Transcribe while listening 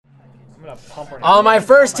On my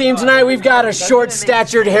first team tonight, we've got a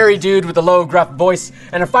short-statured, hairy dude with a low, gruff voice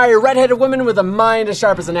and a fiery, red-headed woman with a mind as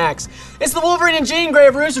sharp as an axe. It's the Wolverine and Jean Grey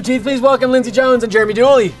of Rooster Teeth. Please welcome Lindsey Jones and Jeremy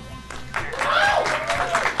Dooley.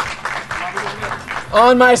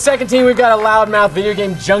 On my second team, we've got a loudmouth video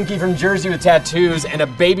game junkie from Jersey with tattoos and a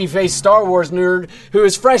babyface Star Wars nerd who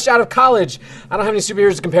is fresh out of college. I don't have any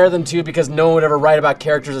superheroes to compare them to because no one would ever write about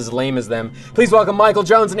characters as lame as them. Please welcome Michael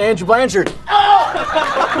Jones and Andrew Blanchard.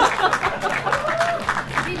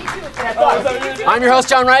 I'm your host,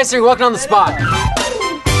 John Reiser. Welcome on the spot.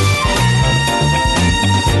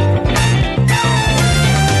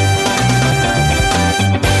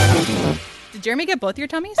 Did Jeremy get both your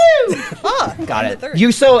tummies? Oh, got it.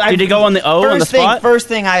 Did he go on the O on the spot? First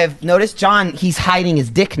thing I have noticed, John, he's hiding his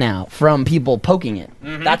dick now from people poking it.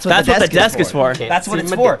 Mm-hmm. That's what the desk is for. That's what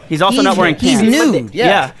it's for. He's also not wearing pants. He's nude.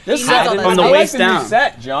 Yeah. This set from the waist down.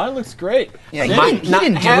 Set, John. It looks great. Yeah, he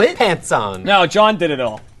didn't do it. Pants on. No, John did it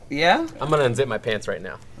all. Yeah? I'm gonna unzip my pants right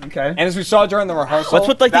now. Okay. And as we saw during the rehearsal, what's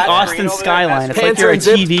with like the Austin skyline? It's like you're a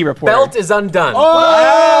TV reporter. Belt is undone.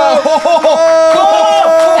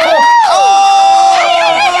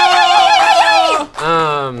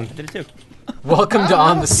 Did it too. Welcome to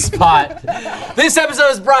On the Spot. This episode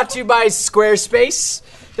is brought to you by Squarespace.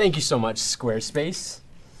 Thank you so much, Squarespace.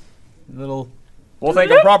 We'll thank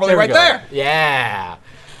them properly right there. Yeah.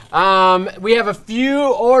 We have a few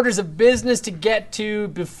orders of business to get to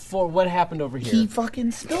before. What happened over here? He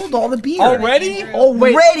fucking spilled all the beer. Already?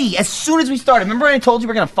 Already! As soon as we started. Remember when I told you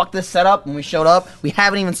we're gonna fuck this setup when we showed up? We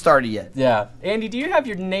haven't even started yet. Yeah. Andy, do you have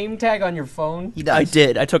your name tag on your phone? He does. I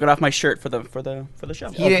did. I took it off my shirt for the show.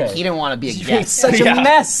 He didn't want to be a guest. It's such a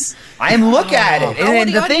mess. I am look at it.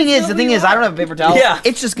 And the thing is, I don't have a paper towel. Yeah.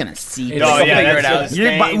 It's just gonna seep. Figure it out.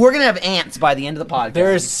 We're gonna have ants by the end of the podcast.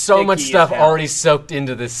 There is so much stuff already soaked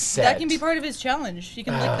into this set. That can be part of his challenge. You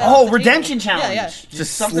can lick that. Oh, redemption challenge. Yeah.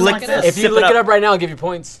 Just something like this. If you look it up right now, I'll give you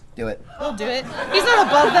points. Do it. He'll do it. He's not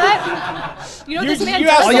above that. You know this man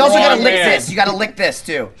does. Oh, you also gotta wrong lick man. this. You gotta lick this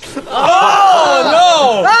too.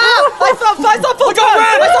 Oh, I saw full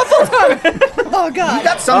time. Oh god. You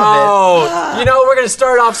got some of Oh, you know, we're going to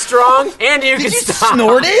start off strong. Andy, you it. can Did you stop.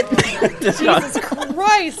 snort it? Jesus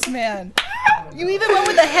Christ, man. You even went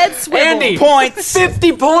with the head swivel. Andy, Points.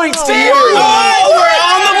 50 points to you. Oh, we're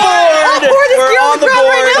on the board. I'll pour this We're beer on on the the ground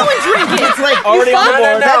board. right now and drink it. It's like Already on the No,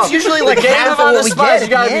 no, board. no. That's usually like The game half of of On what the we Spot get is at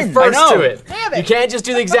you got the to be end. first I know. to it. Damn it. You can't just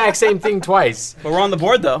do the exact same thing twice. But we're on the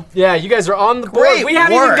board though. Yeah, you guys are on the board. Great We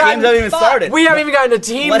haven't even work. Games haven't gotten. even started. We haven't even gotten to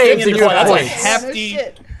team Let's names get and into your it. That's a points. hefty. No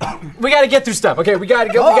shit. We got to get through stuff. Okay, we got to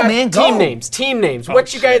go. Go, We got man, team go. names. Team names.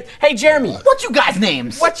 What you guys? Hey, Jeremy. What's you guys'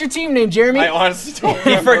 names? What's your team name, Jeremy? I honestly don't He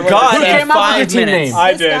remember what forgot I Who said. in came up with your 5 team minutes. name?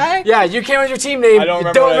 I This did. guy? Yeah, you came up with your team name. I don't You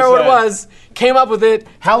remember don't what I remember what it said. was. Came up with it.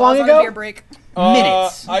 How long On a beer ago? break.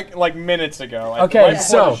 Minutes. Like minutes ago. Right Okay, before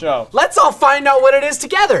so the show. let's all find out what it is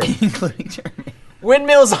together. Including Jeremy.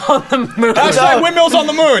 Windmills on the moon. Hashtag windmills on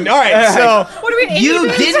the moon. All right, so What are we? You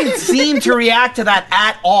didn't seem to react to that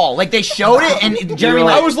at all. Like they showed it, and Jeremy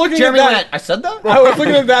went. I was looking at Jeremy that. went. I said that. I was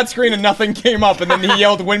looking at that screen and nothing came up, and then he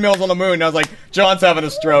yelled "windmills on the moon." And I was like, "John's having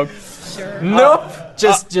a stroke." Nope.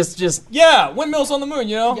 Just. Yeah, windmills on the moon.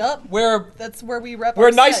 You know, Yup. That's where we rep. we're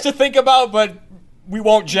our nice set. to think about, but we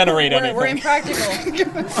won't generate anything. We're impractical.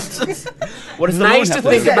 What does the Nice moon to have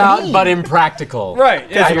think that about, mean? but impractical. Right,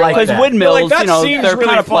 yeah. I like Because that. windmills, Like, that you know, seems they're really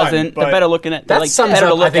kind of fun, pleasant. but- They're better looking at. That They're like sums better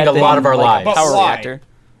up, to look I think, at a lot than, of our like, lives. a power But why? reactor.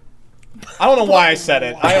 I don't know why I said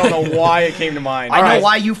it. I don't know why it came to mind. I know right.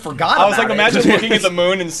 why you forgot. I was like, about imagine it. looking at the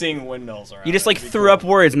moon and seeing windmills around. You just like That'd be threw cool. up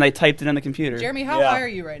words and they typed it in the computer. Jeremy, how Yeah. high are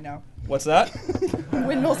you right now? What's that?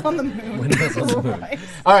 Windmills on the moon. Right.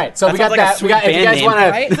 All right, so That we got sounds like a that. sweet If you band guys name. want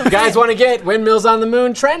Right? to, guys want to get windmills on the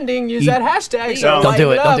moon trending, use that hashtag. So Don't light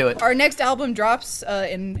do it, up. don't do it. Our next album drops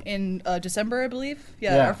in December, I believe.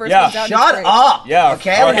 Yeah, Yeah. our first Yeah. one's out. Shut It's great. up. Yeah,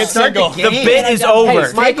 Okay. our Let's hit start single. the The game. bit is Hey, over.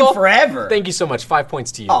 It's Michael, taking forever. Thank you so much. 5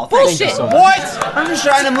 points to you. Oh, thank thank you you. so much. What? I'm just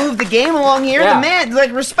trying to move the game along here. Yeah. The man,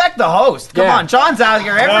 like, respect the host. Come Yeah. on, John's out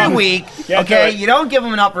here every No. week. Can't do Okay, it. you don't give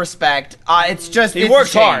him enough respect. It's just He it's works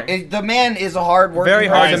a shame. hard. The man is a hard worker. Very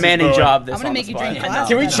hard Nice. demanding job. This I'm gonna on make the you spot. drink I know. glass.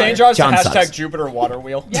 Can we change ours to John hashtag sucks. Jupiter Water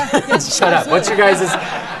Wheel? Shut up. What's your guys'?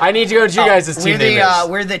 I need to go to you guys' team We're name.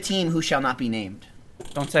 we're the team who shall not be named.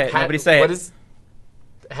 Don't say it. Ha- Nobody say What it. is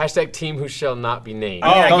hashtag team who shall not be named? I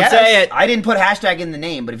mean, I don't guess. say it. I didn't put hashtag in the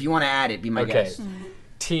name, but if you want to add it, be my Okay. guest.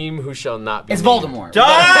 Team who shall not be It's named. Voldemort.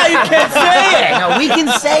 Ah, you can't say it. No, we can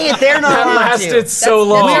say it. They're not That allowed lasted to. so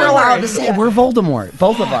long. We're allowed to say it. We're Voldemort.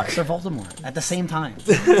 Both of us are Voldemort at the same time.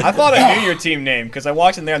 I thought I knew your team name because I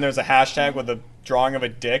walked in there and there was a hashtag with a drawing of a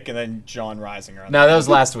dick and then John Risinger. No, that was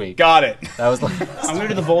last week. Got it. That was. I'm gonna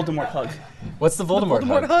do the Voldemort hug. What's the Voldemort?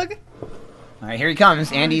 Voldemort hug? hug? All right, here he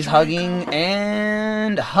comes. Andy's hugging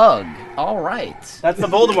and hug. All right. That's the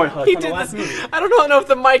Voldemort hug He from the did last this. movie. I don't know if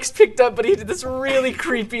the mics picked up, but he did this really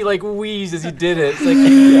creepy like wheeze as he did it. It's like,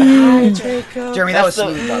 hi, Draco. Jeremy, that was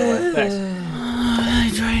smooth, by the way. Thanks.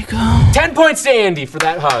 10 points to Andy for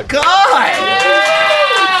that hug. God!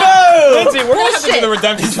 Lindsay, we're gonna have to do the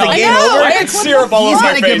redemption challenge. game over? I had syrup all He's over my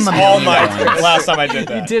gonna give face him a all million night points. last time I did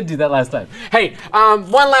that. You did do that last time. Hey,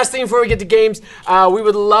 one last thing before we get to games. We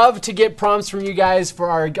would love to get prompts from you guys for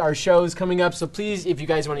our shows coming up. So please, if you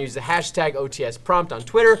guys want to use the hashtag OTSPrompt on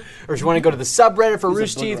Twitter, or if you want to go to the subreddit for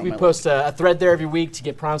Rooster Teeth, we post a thread there every week to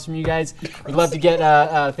get prompts from you guys. We'd love to get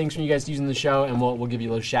things from you guys using the show, and we'll give you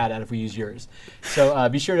a little shout out if we use yours. So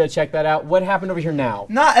be sure to check that out. What happened over here now?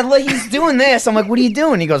 He's doing this. I'm like, what are you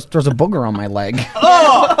doing? He goes, there's a booger on my leg.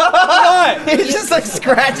 What? He's just like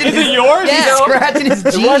scratching. Is it yours? He's scratching his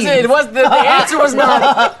jeans. It was the answer was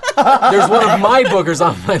not. There's one of my boogers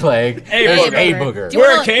on my leg. There's a booger. Do you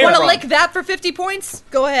Where it want came to from. lick that for 50 points?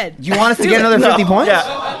 Go ahead. Do you want us to get another 50 points?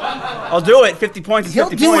 Yeah. I'll do it. 50 points is He'll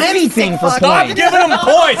 50 do points. anything for Stop points. giving him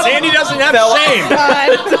points. Andy doesn't have shame.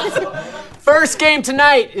 God. First game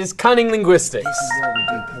tonight is Cunning Linguistics.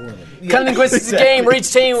 Cunning Linguistics is a game where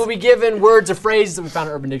each team will be given words or phrases that we found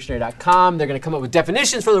at UrbanDictionary.com. They're going to come up with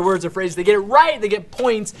definitions for the words or phrases. If they get it right, they get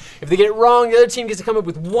points. If they get it wrong, the other team gets to come up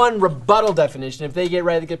with one rebuttal definition. If they get it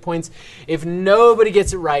right, they get points. If nobody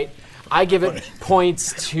gets it right, I give it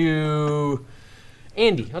points to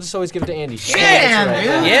Andy. I'll just always give it to Andy.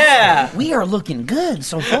 Damn, dude. Yeah. We are looking good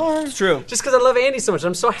so far. It's true. Just because I love Andy so much.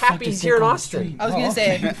 I'm so happy he's here in Austin. I was going to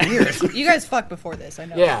say, you guys fucked before this, I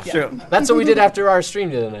know. Yeah. True. That's what we did after our stream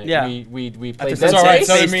the other night. Yeah. We played After Dead It's all right. Space.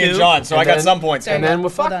 So did me and John. So And I got then- some points. There And you then go.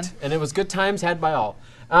 we're Well fucked. done. And it was good times had by all.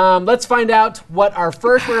 Let's find out what our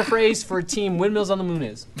first word or phrase for Team Windmills on the Moon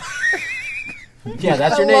is. Yeah,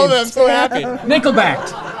 that's your name. I'm so happy.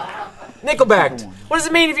 Nickelbacked. Nickelbacked. What does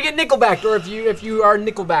it mean if you get nickelbacked, or if you are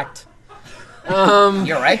nickelbacked?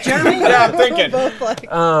 You're right, Jeremy? Yeah, I'm thinking. Both like,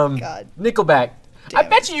 God. Nickelback. I Damn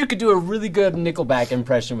bet you could do a really good Nickelback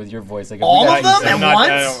impression with your voice. Like if we All got- of them I'm at not-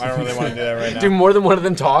 once? I don't really want to do that right now. Do more than one of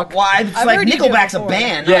them talk? Why? It's I've like heard you do it Nickelback's a before.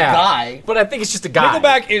 band, not a guy. But I think it's just a guy.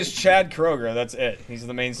 Nickelback is Chad Kroger. That's it. He's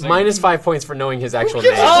the main singer. Minus 5 points for knowing his actual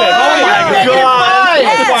name. Oh my God!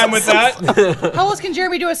 I'm fine with that. How else can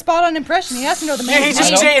Jeremy do a spot on impression? He has to know the Yeah, main he just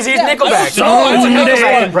title. changed. He's Yeah. Nickelback. No, It's a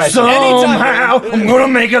Nickelback impression. Somehow, I'm gonna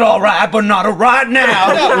make it all right, but not right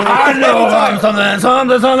now. I know I'm something.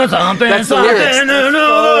 That's the lyrics.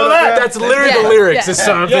 That's literally the Yeah, lyrics. yeah. It's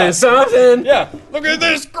something, Yeah. something. Yeah. Look at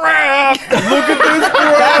this graph.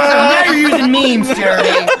 Now you're using memes,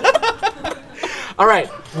 Jeremy. All right.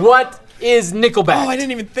 What is Nickelback? Oh, I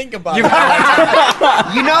didn't even think about it.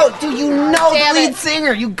 You know, dude, you know Damn the lead it.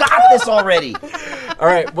 singer. You got this already. All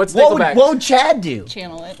right. What's What would, Nickelback? what would Chad do?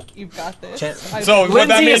 Channel it. You've got this. So what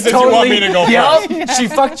that Lindsay means is is you want me totally- to go first. Yup. She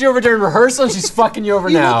fucked you over during rehearsal, and she's fucking you over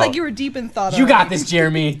You now. look like you were deep in thought. You got already. this,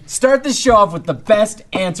 Jeremy. Start this show off with the best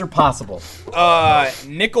answer possible.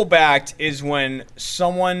 Nickelbacked is when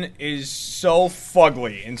someone is so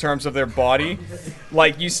fugly in terms of their body.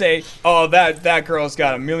 Like you say, oh, that girl's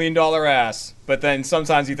got $1 million ass. But then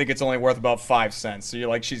sometimes you think it's only worth about 5 cents. So you're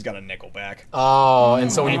like, she's got a nickelback. Oh,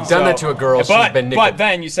 and so when you've done that to a girl, she's been nickelback. But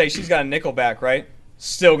then you say she's got a nickelback, right?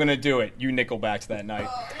 Still gonna do it. You nickelbacked that night.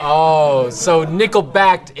 Oh, so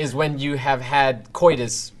nickelbacked is when you have had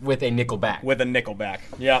coitus with a nickelback. With a nickelback.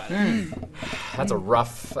 Yeah. That's a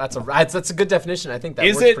rough. That's a good definition. I think that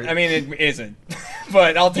Is works it? pretty- I mean, it isn't.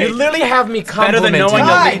 But I'll take you it. literally have me Better complimenting than knowing you. the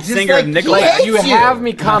God, lead just singer of like- Nickelback. Hates You you. have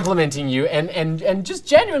me complimenting you and just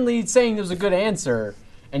genuinely saying it was a good answer,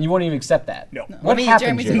 and you won't even accept that. No. What happened,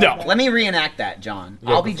 Jeremy's Jeremy? No. Let me reenact that, John.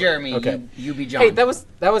 Yeah, I'll be go for it. Jeremy. Okay. You be John. Hey, that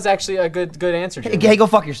was actually a good answer, Jeremy. Hey, go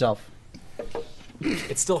fuck yourself.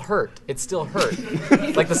 It still hurt. It still hurt.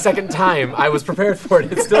 Like the second time I was prepared for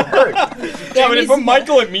it, it still hurt. Yeah, but for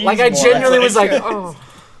Michael, it means Like I more. genuinely It's was like, oh.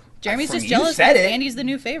 Jeremy's just You jealous said that it. Andy's the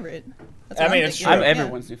new favorite. That's I what mean, I'm it's thinking. true. I'm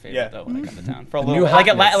everyone's new favorite Yeah. though when I come to town for a new little. Like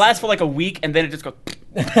it hotness. lasts for like a week and then it just goes.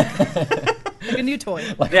 Like a new toy.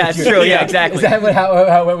 Yeah, it's true. Yeah, exactly. Is that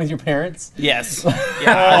how it went with your parents? Yes.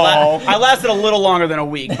 Yeah, Oh. I lasted a little longer than a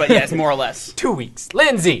week, but yes, more or less. 2 weeks.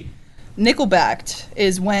 Lindsay. Nickelbacked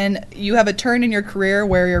is when you have a turn in your career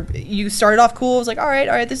where you started off cool. It was like, all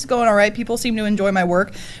right, this is going all right. People seem to enjoy my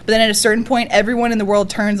work. But then at a certain point, everyone in the world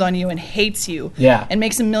turns on you and hates you. Yeah. And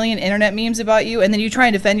makes a million internet memes about you. And then you try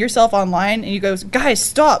and defend yourself online. And you go, guys,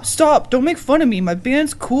 stop. Don't make fun of me. My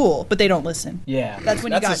band's cool. But they don't listen. Yeah. That's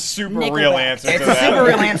when you That's got a super Nickelback. real answer It's to a that. super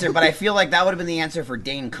real answer, but I feel like that would have been the answer for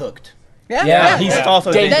Dane Cooked. Yeah. he's Yeah. Also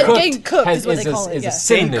Dane Dane Cooked, Cooked is what they call it, is yeah. a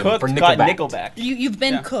synonym Cooked for got Nickelback. Nickelback. You've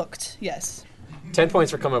been Yeah. cooked. Yes. 10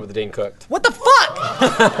 points for coming up with the Dane cooked. What the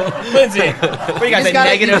fuck? Lindsay. What, you guys You like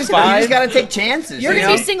negative just 5? gotta take chances. You're you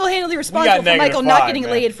gonna know? be single-handedly responsible for negative Michael not 5, getting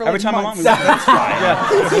man. laid for Every like time my months. mom That's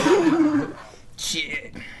fine.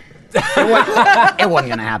 Shit. It wasn't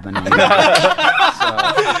gonna happen. Anyway. So,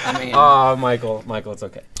 I mean, Michael, it's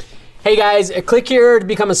okay. Hey guys, click here to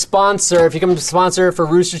become a sponsor. If you become a sponsor for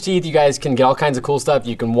Rooster Teeth, you guys can get all kinds of cool stuff.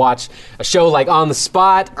 You can watch a show like on the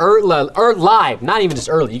spot or live, not even just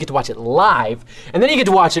early. You get to watch it live, and then you get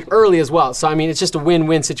to watch it early as well. So I mean, it's just a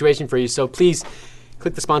win-win situation for you. So please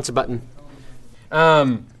click the sponsor button.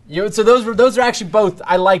 So those are actually both.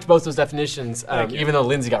 I liked both those definitions, even though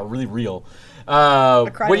Lindsay got really real.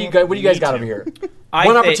 What do you guys got over here?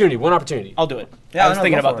 One opportunity. I'll do it. Yeah, I was no,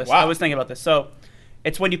 thinking go about for it. this. Wow. I was thinking about this. So,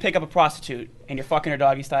 it's when you pick up a prostitute and you're fucking her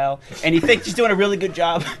doggy style, and you think she's doing a really good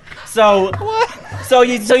job. So you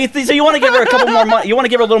want to give her a couple more money. You want to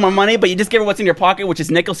give her a little more money, but you just give her what's in your pocket, which is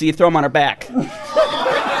nickels. So you throw them on her back.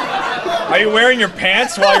 Are you wearing your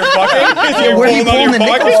pants while you're fucking? where are you pulling the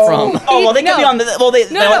nickels from? Oh well, they could be on the. Well,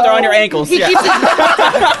 they're on your ankles. He Yeah. keeps it.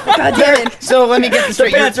 God damn it. So let me get this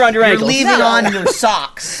straight. pants are on your You're ankles. leaving No. on your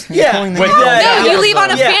socks. You're Yeah. pulling the Wait, nickels yeah, No, out. you leave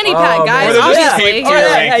on a Yeah. fanny pack, guys. Or they're just Obviously. taped to your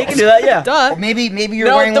Yeah, you can do that. Yeah. Duh. Or maybe you're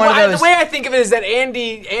No, wearing one of those. the way I think of it is that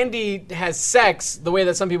Andy has sex the way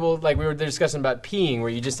that some people, like we were discussing about peeing, where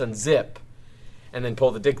you just unzip and then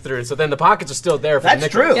pull the dick through. So then the pockets are still there for That's the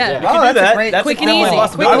nickels. true. Yeah. Oh, do that's that. a great. That's Quick a and cool easy.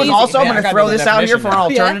 possibility. Quick I and was easy. also Man, going I to got throw the this out here for an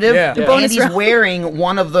definition now. alternative. Yeah. Yeah. Bonus Andy's round. wearing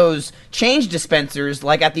one of those change dispensers,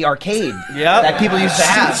 like at the arcade, Yeah. that people used to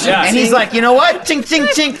have. Yeah. And he's like, you know what? Chink, chink,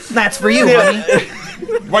 chink. That's for you, honey.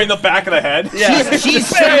 Right in the back of the head. She's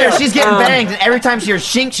sitting there, she's getting banged, and every time she hears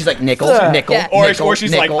shink, she's like, nickel, nickel, Yeah. Or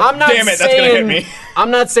she's like, nickel. I'm not damn it, saying, that's gonna hit me. I'm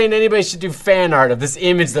not saying anybody should do fan art of this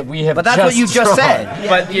image that we have. But that's what you just drawn. said.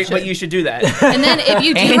 But you should do that. And then if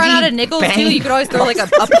you do Andy run out of nickels banged. too, you could always throw like a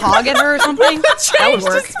pog at her or something. That would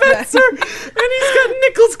work. Dispenser, and he's got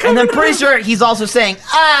nickels And coming. I'm pretty sure he's also saying,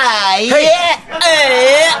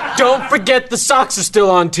 yeah. Don't forget the socks are still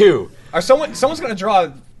on too. Someone's gonna draw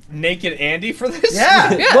naked Andy for this?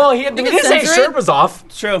 Yeah. Yeah. Well, we can didn't say his censor it. shirt was off.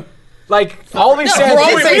 It's true. Like all we said.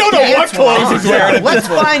 we We don't know what clothes he's wearing. Let's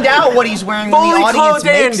find out what he's wearing when Fully the audience clothed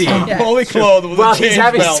makes Andy. him. Yeah. Fully clothed with While a he's change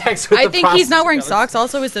having belt. sex with I the think he's not prostitute. wearing socks.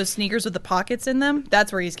 Also, is those sneakers with the pockets in them?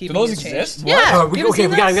 That's where he's keeping those his change. exist? Yeah. Oh, You ever seen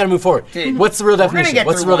we gotta those? move forward. Dude, What's the real We're gonna definition? get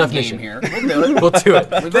What's the through real one definition? game here. We'll do it. We'll do it.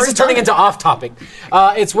 This is already turning done into off topic.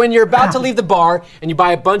 It's when you're about to leave the bar and you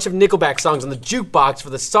buy a bunch of Nickelback songs on the jukebox for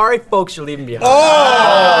the sorry folks you're leaving behind.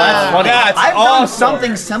 That's I've done awesome.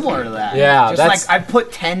 something similar to that. Yeah, just that's- like I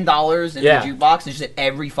put $10 in Yeah. the jukebox and just hit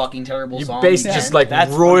every fucking terrible You song. basically just like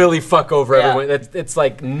That's royally fuck over Yeah. everyone. It's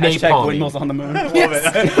like Hashtag windmills napalm. on the moon. I love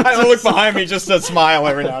it. I look behind me just to smile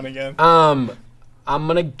every now and again. I'm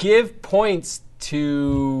gonna give points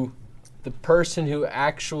to the person who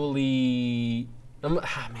actually. Man,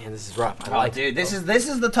 this is rough. I Oh, like dude, this is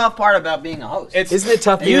the tough part about being a host. Isn't it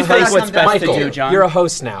tough? You being a think host? what's best Michael, to do, John. You're a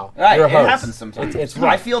host now. Right, You're a it host. happens sometimes. It's I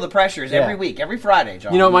rough. feel the pressures every Yeah. week, every Friday,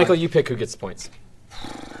 John. You know, I'm Michael, like, you pick who gets the points.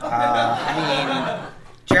 I mean,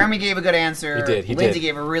 Jeremy gave a good answer. He did. He Lindsay did.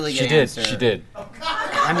 gave a really She good did. answer. She did.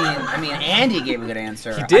 I mean, Andy gave a good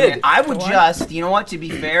answer. He did. I, mean, I would just, you know what? To be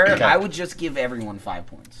fair, Okay. I would just give everyone 5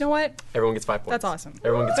 points. You know what? Everyone gets 5 points. That's awesome.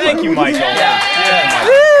 Everyone gets. Thank you, Michael.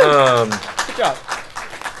 Good job.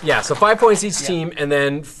 Yeah. So 5 points each team, and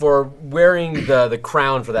then for wearing the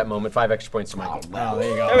crown for that moment, 5 extra points to Michael. Oh, there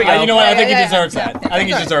you go. There we go. You know what? I think he Yeah, deserves yeah, that. yeah. I think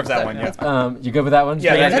he deserves that one. Yeah. You good with that one?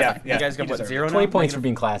 Yeah. Straight? Yeah. You guys got He what, deserves 0 now? 20 points for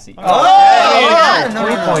being classy. Oh, yeah.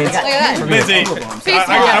 20 points. Look at that. Lindsay, Face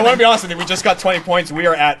I want to be honest with you. We just got 20 points. We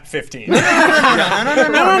are at 15. No, you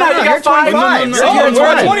got you're 5. 25. No, So you're you're We're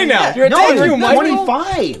at 20. 20 now. You're No, you're you're 25.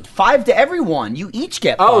 25. 5 to everyone. You each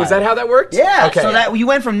get 5. Oh, is that how that works? Yeah. Okay. So that you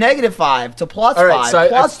went from -5 to +5, All right, so I-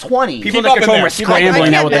 plus 20. People Keep that up in control there. were Keep up in scrambling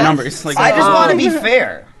there. now with the I can't numbers. Like, I just want to be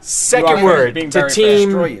fair. Second You are word being to very team.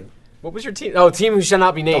 Destroy you. What was your team? Oh, team who shall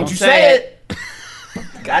not be named. You say it.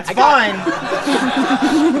 That's fine.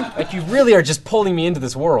 Like you really are just pulling me into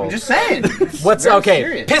this world. I'm just saying. What's Very okay?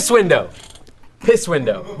 serious. Piss window. Piss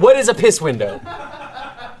window. What is a piss window?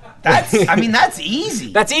 That's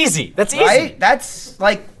easy. That's easy. That's easy. right? That's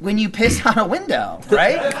like when you piss on a window,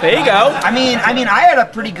 right? there you go. I mean, I had a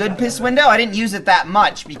pretty good piss window. I didn't use it that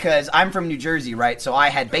much because I'm from New Jersey, right? So I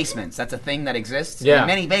had basements. That's a thing that exists. Yeah. In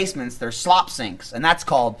many basements, there's slop sinks, and that's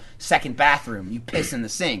called second bathroom. You piss in the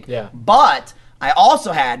sink. Yeah. But I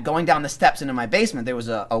also had, going down the steps into my basement, there was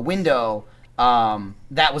a window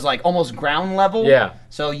that was like almost ground level. Yeah.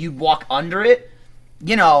 So you'd walk under it.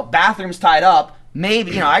 You know, bathrooms tied up.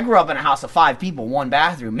 Maybe, I grew up in a house of 5 people, 1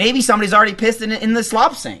 bathroom. Maybe somebody's already pissed in the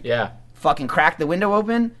slop sink. Yeah. Fucking crack the window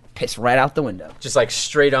open, piss right out the window. Just like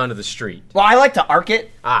straight onto the street. Well, I like to arc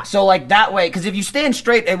it. Ah. So like that way, because if you stand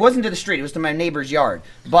straight, it wasn't to the street, it was to my neighbor's yard.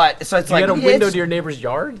 But so it's You like had a window it's- to your neighbor's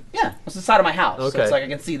yard? Yeah, it's the side of my house. So Okay. it's like I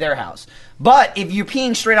can see their house. But if you're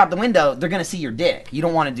peeing straight out the window, they're gonna see your dick. You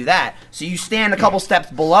don't want to do that. So you stand a couple steps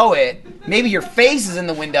below it. Maybe your face is in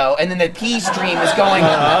the window, and then the pee stream is going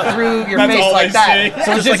through your That's face all like they that. see.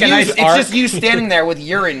 So it's Just just like a nice it's arc. just you standing there with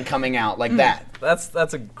urine coming out like that.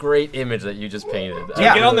 That's a great image that you just painted.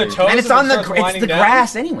 Yeah. Get on their toes And it's on the starts it's winding the down.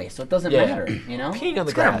 grass anyway, so it doesn't Yeah. matter. You know, Peeing on the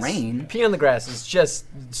it's gonna grass. rain. Peeing on the grass is just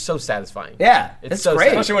so satisfying. Yeah, It's it's so great.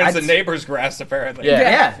 sad. Especially when it's I- the neighbor's grass, apparently. Yeah.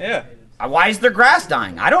 Yeah. Yeah. Why is their grass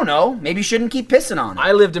dying? I don't know. Maybe you shouldn't keep pissing on it.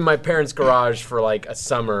 I lived in my parents' garage for like a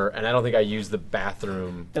summer, and I don't think I used the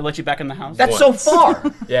bathroom. They let you back in the house. That's so once. far.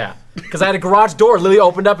 Yeah, because I had a garage door literally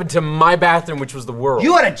opened up into my bathroom, which was the world.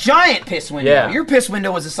 You had a giant piss window. Yeah. Your piss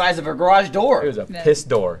window was the size of a garage door. It was a piss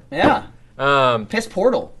door. Yeah. Um, Piss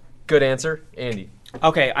portal. good answer, Andy.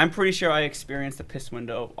 Okay, I'm pretty sure I experience the piss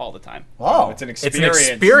window all the time. Oh. It's an It's an experience.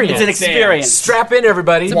 experience. It's an experience. Strap in,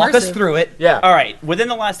 everybody. Walk us immersive. through it. Yeah. All right, within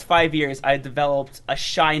the last 5 years, I developed a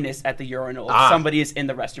shyness at the urinal if Ah. somebody is in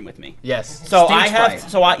the restroom with me. Yes. So Stage I have,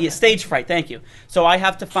 fright. stage fright. Thank you. So I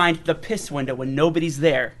have to find the piss window when nobody's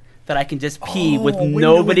there that I can just pee with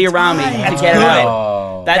nobody around me to That's get it good. out. Oh.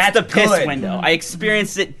 That's the That's piss good. window. I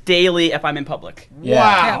experience it daily if I'm in public. Yeah.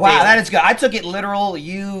 Wow, wow, Daily. that is good. I took it literal.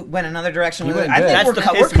 You went another direction with it. went I good. think That's we're, the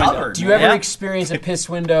we're piss window. covered. Do you ever Yeah. experience a piss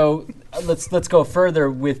window? Let's go further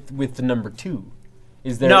with the number 2.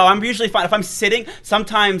 Is there? No, I'm usually fine. If I'm sitting,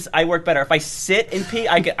 sometimes I work better. If I sit and pee,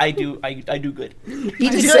 I do good. He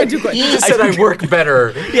just said, You just said I work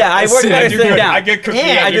better. Yeah, I work Sit. better I do sitting good. down. I get cookie.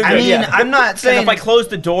 yeah, I do I good, mean, yeah. I'm not And saying. if I close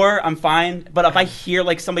the door, I'm fine. But if I hear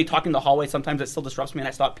like somebody talking in the hallway, sometimes it still disrupts me and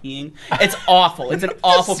I stop peeing. It's awful. It's an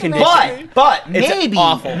awful condition. But It's maybe,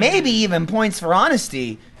 awful. maybe even points for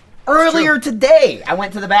honesty. Earlier today, I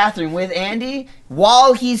went to the bathroom with Andy.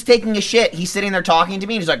 While he's taking a shit, he's sitting there talking to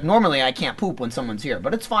me. And he's like, "Normally, I can't poop when someone's here,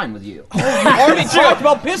 but it's fine with you." We already talked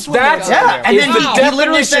about piss windows. That's Yeah, and is then the he literally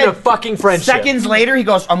definition said of fucking friendship. Seconds later, he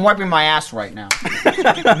goes, "I'm wiping my ass right now."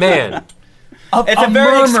 Man. It's a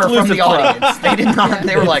very murmur from exclusive the club. audience. They did not.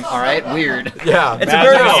 They were like, "All right, weird." Yeah. It's a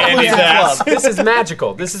very Magical exclusive Andy's ass. club. This is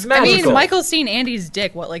magical. This is I magical. mean, Michael's seen Andy's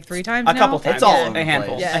dick, what, like 3 times A now? couple times. It's all Yeah, over a the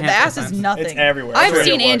handful. place. Yeah, A the handful ass of is times. nothing. It's everywhere. I've It's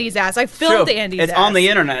seen everywhere. Andy's ass. I filmed True. Andy's It's ass. on the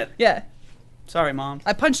internet. Yeah. Sorry, mom.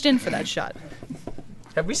 I punched in for that shot.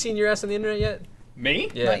 Have we seen your ass on the internet yet? Me?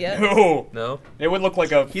 Yeah. Not yet. No. No. It would look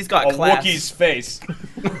like a He's got class. Wookiee's face.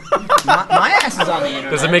 My ass is on the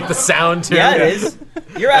internet. Does it make the sound too? Yeah, it is.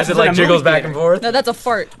 Your ass As it is like in a jiggles movie back theater. and forth? No, that's a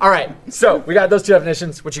fart. All right. So we got those 2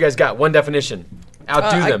 definitions. What you guys got? 1 definition.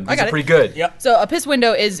 Outdo I them. got These are it. pretty good. Yep. So a piss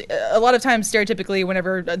window is a lot of times stereotypically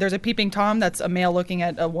whenever there's a peeping tom, that's a male looking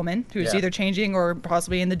at a woman who's Yeah. either changing or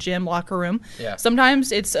possibly in the gym locker room. Yeah.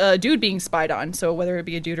 Sometimes it's a dude being spied on, so whether it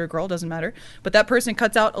be a dude or a girl doesn't matter. But that person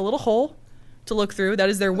cuts out a little hole to look through. That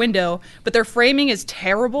is their window, but their framing is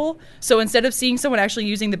terrible. So instead of seeing someone actually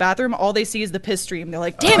using the bathroom, all they see is the piss stream. They're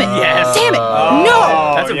like, "Damn it! Yes. Damn it! Oh,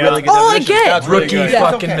 no!" That's a yeah. really good All I definition. get. That's really Rookie good.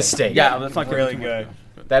 fucking okay. mistake. Yeah, that's not Really good.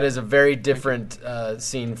 That is a very different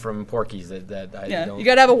scene from Porky's that I Yeah, don't. you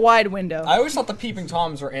gotta have a wide window. I always thought the peeping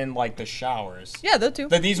toms were in like the showers. Yeah, those two.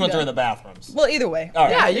 These ones Yeah. are in the bathrooms. Well, either way. All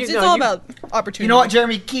right. Yeah, It's you all know, about opportunity. You know what,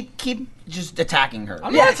 Jeremy? Keep just attacking her.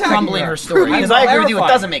 I'm not attacking crumbling her. her story. I'm Because I agree with you. It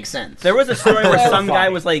clarifying. doesn't make sense. There was a story where some guy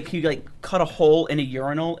Clarifying. was like he like cut a hole in a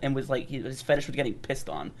urinal and was like his fetish was getting pissed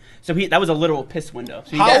on. So that was a literal piss window.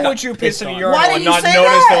 So he How got would you piss pissed in a on. urinal Why did and you not say notice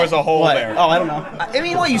that? there was a hole What? there? Oh, I don't know. I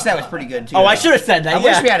mean, what you said was pretty good too. Oh, I should have said that. I yeah.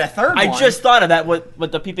 wish we had a third I one. just thought of that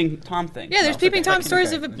with the peeping tom thing. Yeah, there's So, peeping okay, tom okay,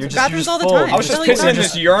 stories okay. of You're just- bathrooms you're all the just full. time. I was just Tell you pissing in what.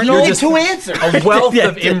 this You urinal. need 2 answers. A wealth Yeah,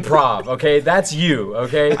 of improv. Okay, that's you.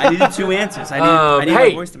 Okay. I needed 2 answers. I needed my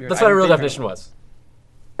Hey, voice to be heard. that's I what a real didn't think definition was.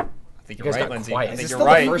 I think You you're guys right, got Lindsay. quiet. I Is think Is you're this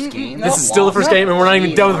right. still the first game? This is still the first game, and we're not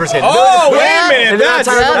even done with the first game. Oh, wait a minute. And then that's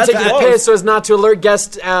how I'm that's taking the close. piss so as not to alert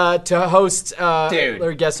guests to host. Dude.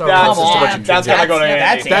 Alert guests on That's- hosts as to what on. you that's drink. gotta go to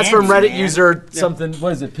That's Andy. That's from Andy, Reddit man. user something.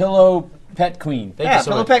 What is it? Pillow Pet Queen. Thank Yeah, you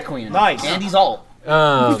so Pillow much. Pet Queen. Nice. Andy's alt.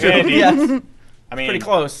 Andy. Yeah, I mean, pretty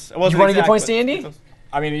close. It You wasn't want to give exact, points but- to Andy?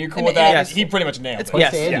 I mean, are you cool And with that? yes. He pretty much nailed it. Points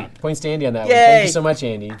Yes. to Andy. Yeah. Points to Andy on that one. Yay. Thank you so much,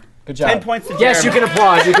 Andy. Good job. 10 points to Yes, you Jeremy. can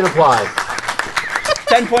applaud. You can applaud.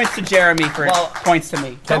 10 points to Jeremy for Well- points to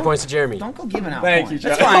me. 10 points to Jeremy. Don't go giving out Thank you,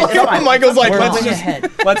 points. John. fine, it's fine. Michael's like, We're let's way just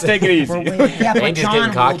ahead. let's take it easy. Yeah, but Andy's John getting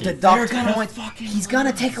will cocky. deduct points. He's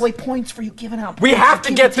gonna take away points for you giving out points. We have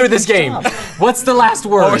to get through this game. What's the last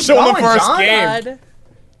word? Oh, we're still in the Going, first John. game. God.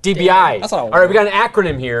 DBI. That's not a All right, we got an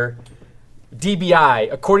acronym here. DBI.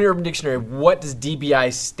 According to Urban Dictionary, what does DBI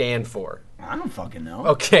stand for? I don't fucking know.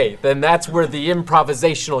 Okay, then that's where the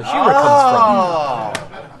improvisational humor comes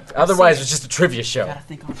from. Otherwise, it's just a trivia show.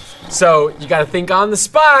 So you got to think on the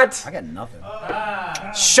spot. I got nothing.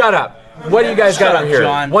 Shut up. What do you guys got up, over here?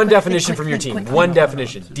 John. One definition from your team. One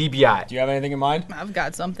definition. DBI. Do you have anything in mind? I've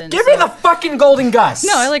got something. Give me the fucking golden Gus.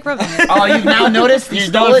 No, I like rubbing it. Oh, you've now noticed he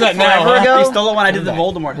stole noticed it that now, forever huh? ago? He stole it when I did the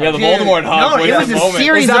Voldemort. Yeah, the Dude, Voldemort hug. No, it was a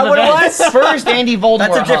series Is that of what it events. was? First, Andy Voldemort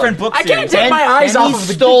That's a different hug. book I can't series. take my eyes then off he of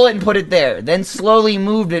the stole it and put it there. Then slowly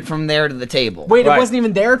moved it from there to the table. Wait, Right. it wasn't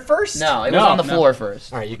even there at first? No, it was No, on the no. floor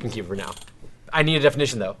first. All right, you can keep it for now. I need a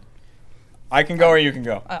definition, though. I can go or you can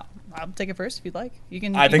go. Oh, I'll take it first if you'd like. You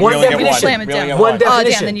can. I think you One we only get one. definition. Slam it We only down. get One Oh,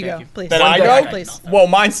 definition. Dan, then you go, please. Then One I def- go? Please. Well,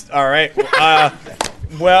 mine's all right.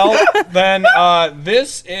 Well, then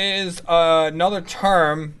this is another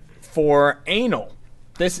term for anal.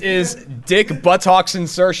 This is dick buttocks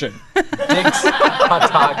insertion. Dick's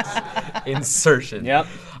buttocks insertion. Yep.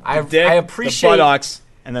 I Dick, appreciate. the buttocks,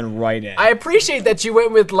 and then right in. I appreciate that you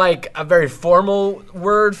went with like a very formal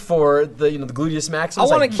word for the the gluteus maximus. I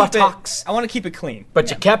want to like keep buttocks. it. I want to keep it clean. But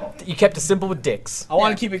you kept it simple with dicks. I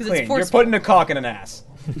want Yeah, to keep it 'cause it's clean. You're forceful. putting a cock in an ass.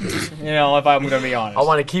 If I'm gonna be honest. I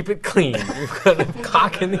want to keep it clean. You put a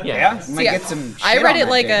cock in the ass. You might get some I shit read on it that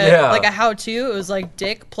like dick. Yeah. a how-to. It was like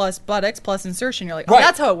dick plus buttocks plus insertion. You're like, oh, Right.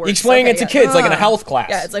 that's how it works. Explaining Okay, it to yeah. kids like in a health class.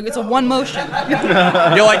 Yeah, it's like it's a one motion.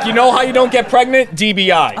 You're like, you know how you don't get pregnant?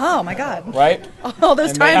 DBI, Oh my god! right? All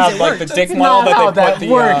those And they times have it like worked. the dick That's model not that how they that put the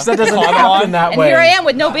works. That doesn't condom happen on. that And way. here I am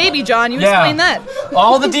with no baby, John. You Yeah. explain that.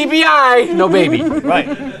 All the DBI, no baby. Right.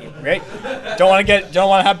 Right. Don't want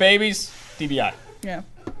to have babies? DBI. Yeah.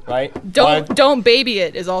 Right. Don't baby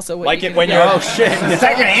it is also what Like you it can when do. you're.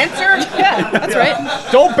 Second answer? Yeah, that's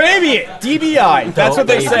right. Don't baby it. DBI. That's what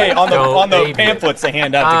they baby say it. on the Don't baby it. pamphlets they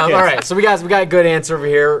hand out to kids. All right, so we got a good answer over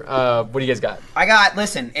here. What do you guys got?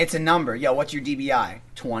 Listen, it's a number. Yo, what's your DBI?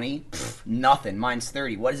 20? Nothing. Mine's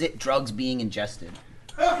 30. What is it? Drugs being ingested.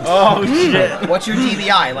 Oh shit! What's your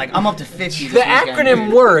DBI? Like, I'm up to 50 this The weekend.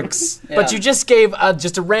 acronym works, but Yeah. you just gave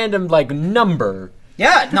just a random number.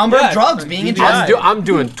 Yeah, number Yeah, of drugs being DBI. ingested. I'm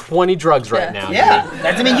doing 20 drugs right now. Yeah,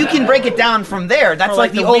 you can break it down from there. That's For, like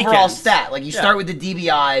like, the the overall weekends. stat. Like you start with the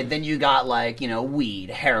DBI, then you got weed,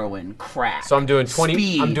 heroin, crack. So I'm doing 20.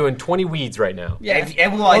 Speed. I'm doing 20 weeds right now. Yeah.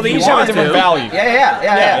 Well, They if each you have a want different to. value.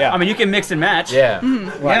 Yeah. I mean, you can mix and match. Yeah.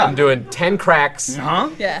 Yeah. I'm doing 10 cracks, Huh?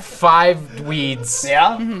 Yeah. 5 weeds,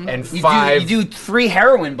 Yeah. and You 5 do 3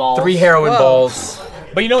 heroin balls. 3 heroin Whoa. balls.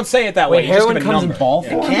 But you don't say it that way. Wait, You just heroin give a comes number. in ball You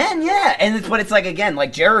form? can, yeah. And it's like again,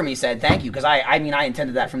 like Jeremy said, thank you, because I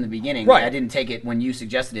intended that from the beginning. Right. I didn't take it when you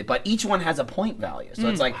suggested it, but each one has a point value. So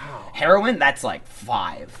it's like heroin, that's like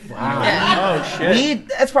 5. Wow. Oh shit! Weed,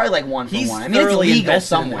 that's probably like 1 for He's 1. I mean, it's thoroughly legal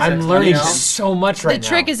invested in somewhere. this. I'm learning You know? so much right The now.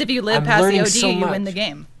 trick is if you live I'm past the learning OD, so you much. win the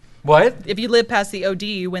game. What? If you live past the OD,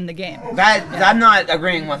 you win the game. I'm not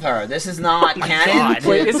agreeing with her. This is not canon. God.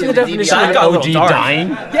 Wait, isn't the definition That of got a little OD dark. dying?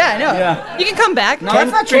 Yeah, I know. Yeah. You can come back. No,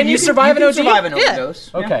 that's not true. Can you survive an can OD? survive an Yeah.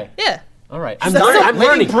 overdose. Okay. Yeah. All right. I'm That's learning. not I'm living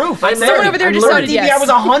learning. proof. I'm Someone learning. over there I'm decided learning. yes. DBI was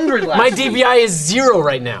 100 last My week. DBI is 0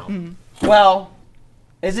 right now. Well,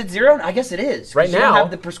 is it 0? I guess it is. 'cause Right you now. don't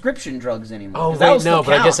have the prescription drugs anymore. Oh, 'Cause that wait, will still no,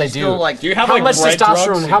 but I count. guess I It's do. still, like, Do you have How like much bread drugs?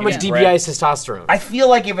 testosterone? You How can much eat DBI bread? is testosterone? I feel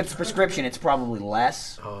like if it's prescription, it's probably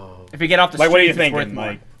less. If you get off the Like, what are you streets, it's worth thinking? more.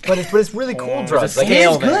 Like, But it's really cool drugs. Like, It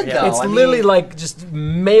scale is there, good yeah. though. it's I mean, literally like just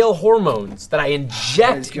male hormones that I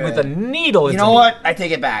inject good. with a needle. You into know me. what? I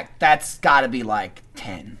take it back. That's got to be like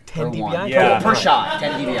 10. 10 or DBI? 1. Yeah. Per shot.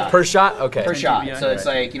 10 DBI. Per shot? Okay. Per shot. DBI, So it's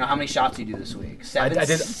right. like, how many shots do you do this week? Seven? I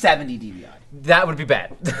did- 70 DBI. That would be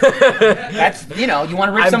bad. That's, you want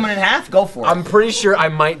to rip I'm- someone in half? Go for it. I'm pretty sure I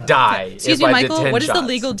might die. Excuse if me, I did Michael. 10 What is the shots.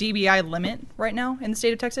 legal DBI limit right now in the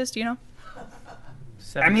state of Texas? Do you know?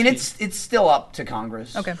 I mean, it's still up to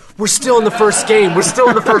Congress. Okay. We're still in the first game. We're still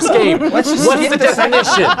in the first game. Let's just What's skip the the second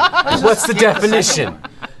definition? What's the skip the definition?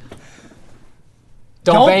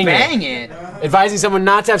 Don't bang, bang it. Advising someone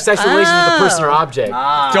not to have sexual relations with a person or object.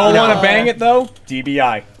 don't No. want to bang it though?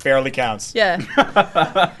 DBI barely counts. Yeah.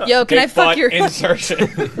 Yo, can I Big fuck butt your? insertion.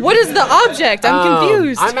 What is the object? I'm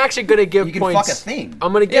confused. I'm actually gonna give You can points. fuck a thing.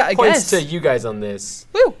 I'm gonna give Yeah, I points guess. to you guys on this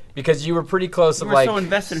Woo. because you were pretty close. Of We're like, so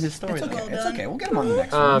invested in his story. Okay, it's okay. We'll get him on the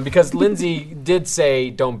next one. because Lindsay did say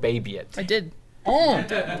don't baby it. I did. She You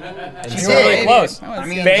were really did. close. I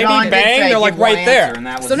mean, Baby, John did bang, say they're like give one right there. answer, and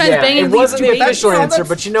that was Sometimes Yeah, banging it leads wasn't to the baby. official No, answer, that's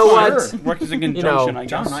but you know what? sure. Worked as a conjunction, I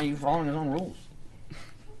John, guess. now you're following his own rules.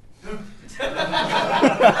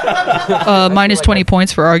 Minus 20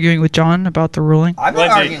 points for arguing with John about the ruling. I'm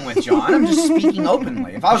not Lindsay. arguing with John. I'm just speaking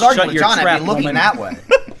openly. If I was arguing with your John, I'd trap, be looking woman. that way.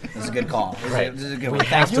 This is a good call. Right. This is a good We one.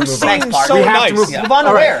 have Thanks, to You move seem on. so We have to nice. move- Move on to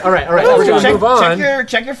All right, where? all right. We're gonna check, move on.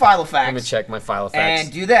 Check your file effects. Let me check my file effects.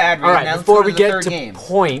 And do the ad read. All Now right, let's before go to we the get third to game.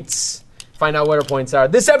 points, find out what our points are.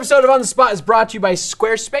 This episode of On the Spot is brought to you by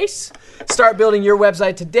Squarespace. Start building your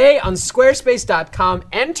website today on squarespace.com.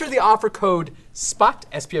 Enter the offer code SPOT,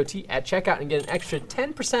 S-P-O-T, at checkout and get an extra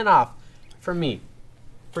 10% off from me,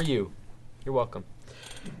 for you. You're welcome.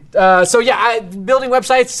 Building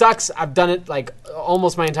websites sucks. I've done it like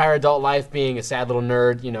almost my entire adult life, being a sad little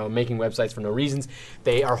nerd, making websites for no reasons.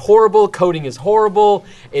 They are horrible. Coding is horrible.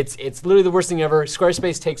 It's literally the worst thing ever.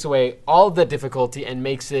 Squarespace takes away all of the difficulty and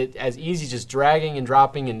makes it as easy, just dragging and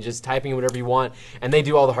dropping and just typing whatever you want, and they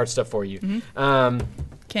do all the hard stuff for you.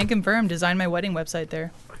 Can't confirm. Design my wedding website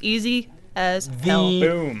there. Easy as hell.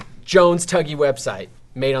 Boom. Jones Tuggy website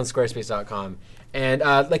made on squarespace.com. And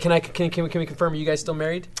can we confirm, are you guys still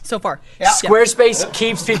married? So far. Yeah. Squarespace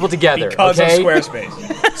keeps people together. Because okay? of Squarespace.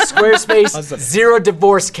 Squarespace, zero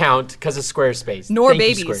divorce count because of Squarespace. Nor Thank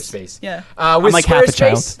babies. You, Squarespace. Yeah. With like half a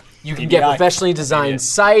child. Squarespace, you can get TBI. professionally designed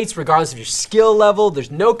sites regardless of your skill level.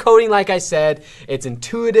 There's no coding, like I said. It's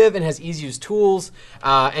intuitive and has easy-to-use tools.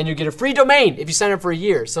 And you get a free domain if you sign up for a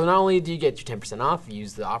year. So not only do you get your 10% off, you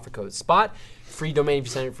use the offer code SPOT. Free domain if you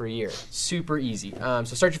sign up for a year. Super easy. So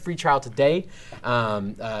start your free trial today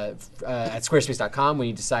at squarespace.com. When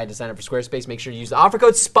you decide to sign up for Squarespace, make sure you use the offer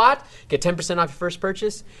code SPOT. Get 10% off your first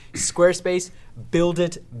purchase. Squarespace, build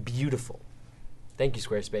it beautiful. Thank you,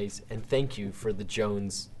 Squarespace, and thank you for the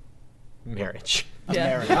Jones marriage.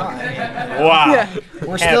 Yeah. Wow.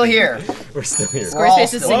 We're still here. We're still here. We're all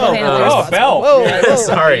Squarespace is still- single-handedly Oh, responsible. Bell. Whoa.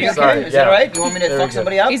 Sorry. Is that right? You want me to There fuck we go.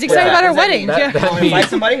 somebody up? He's excited about our What does that wedding. mean? Yeah. That You want me to fight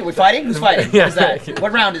somebody? Are we fighting? Who's fighting? Yeah. What is that?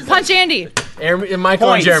 What round is Punch this? Andy. Michael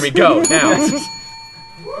Points. and Jeremy, go now.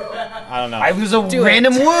 I don't know. I was a Do it.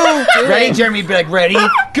 random woo. Ready? it. Jeremy would be like, ready?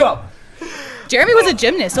 Go. Jeremy was a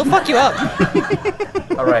gymnast. He'll fuck you up.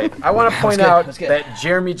 All right. I want to point good. out That's good. that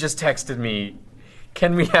Jeremy just texted me,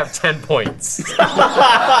 can we have 10 points?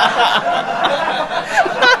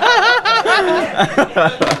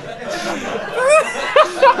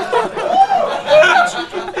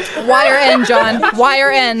 Wire N, John.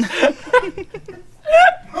 Wire N.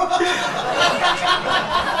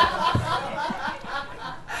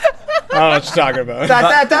 I don't know what you're talking about. Da,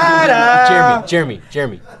 da, da, da. Jeremy,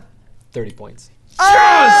 30 points. Fuck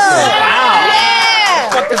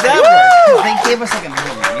does that work? They gave us like a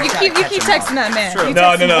million. You keep texting that man. You No,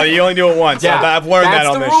 text him. no. You only do it once. I've learned that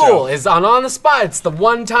on this That's the rule. show. Is on the spot. It's the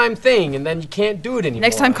one-time thing, and then you can't do it anymore.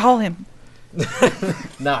 Next time, call him.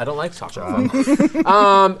 No, I don't like talking about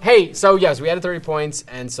it. Hey, so yes, we added 30 points,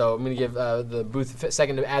 and so I'm going to give the booth a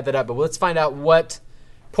second to add that up, but let's find out what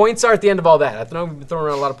points are at the end of all that. I know we've been throwing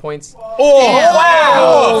around a lot of points.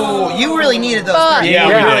 Oh, you really needed those. Fuck. 30. Yeah,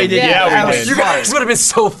 Yeah. we did. Yeah. Yeah, we You did. You guys would have been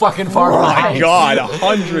so fucking far Oh my behind. God,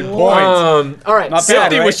 100 points. All right. Not bad,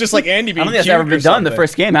 50 right? was just like Andy I being don't think cute that's ever or been done the something.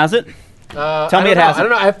 first game, has it? Tell me it hasn't. I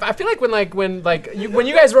don't know. I feel like when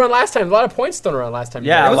you guys were on last time, a lot of points thrown around last time.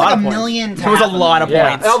 Yeah, It was a lot like of a points. million. There was a lot of Yeah.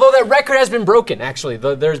 points. Although that record has been broken, actually.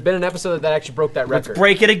 There's been an episode that actually broke that record. Let's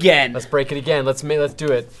break it again. Let's break it again. Let's do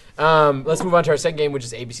it. Let's move on to our second game, which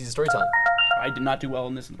is ABC's Storytelling. I did not do well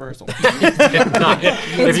in this rehearsal.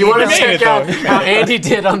 If you want to made check it, out though. how Andy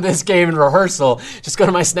did on this game in rehearsal, just go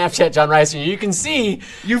to my Snapchat, John Rice, and you can see.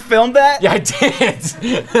 You filmed that? Yeah, I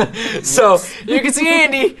did. So you can see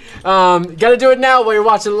Andy. Got to do it now while you're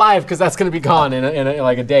watching live because that's going to be gone in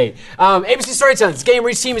like a day. ABC Storytelling. This game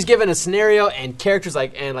where each team is given a scenario and characters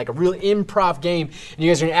like a real improv game, and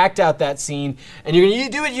you guys are going to act out that scene, and you're going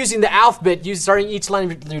to do it using the alphabet, starting each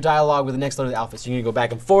line of your dialogue with the next letter of the alphabet. So you're going to go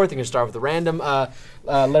back and forth. You're going to start with a random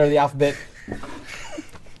letter of the alphabet.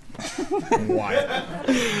 Why?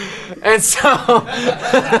 And so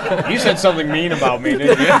You said something mean about me,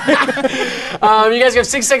 didn't you? you guys have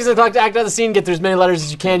 6 seconds on the clock to act out the scene, get through as many letters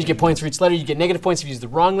as you can. You get points for each letter. You get negative points if you use the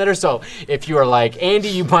wrong letter. So if you are like Andy,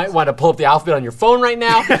 you might want to pull up the alphabet on your phone right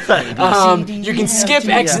now. You can skip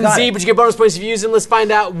X and Z, but you get bonus points if you use them. Let's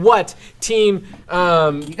find out what team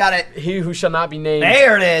You got it. he who shall not be named.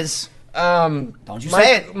 There it is. Don't you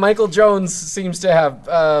say it. Michael Jones seems to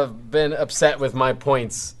have been upset with my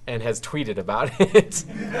points and has tweeted about it.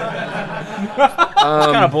 Kind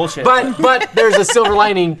of bullshit. But there's a silver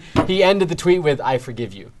lining. He ended the tweet with "I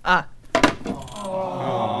forgive you." 10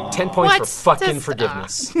 points What? for fucking That's-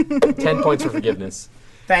 forgiveness. 10 points for forgiveness.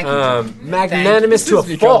 Thank you. Magnanimous to a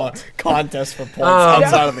Become fault. contest for points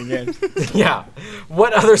outside of the game. Yeah.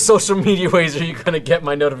 What other social media ways are you gonna get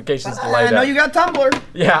my notifications to light I know up? you got Tumblr.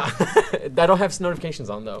 Yeah. I don't have notifications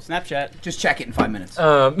on though. Snapchat. Just check it in 5 minutes.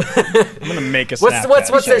 I'm gonna make a What's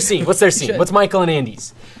Snapchat. their scene? What's their scene? should. What's Michael and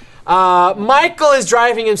Andy's? Michael is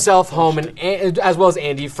driving himself home, and as well as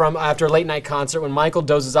Andy, from after a late night concert when Michael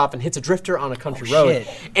dozes off and hits a drifter on a country road.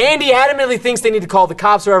 shit. Andy adamantly thinks they need to call the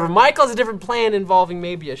cops. However, Michael has a different plan involving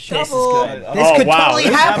maybe a shovel. This could totally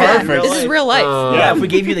happen. Perfect. This is real life. Yeah, if we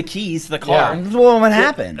gave you the keys to the car. Yeah. Well, what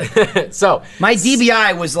happened? So My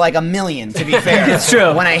DBI was like 1 million, to be fair. It's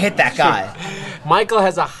true. When I hit that guy. Michael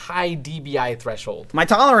has a high DBI threshold. My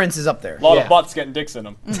tolerance is up there. A lot Yeah. of butts getting dicks in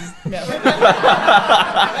them.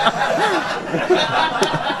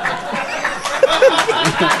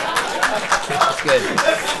 That's good.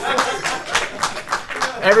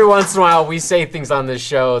 Every once in a while, we say things on this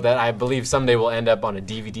show that I believe someday will end up on a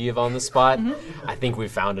DVD of On the Spot. I think we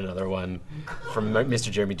found another one from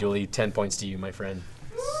Mr. Jeremy Dooley. 10 points to you, my friend.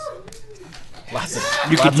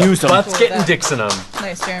 You could use them. Butts getting dicks in them.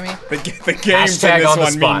 Nice, Jeremy. The games in Hashtag this on the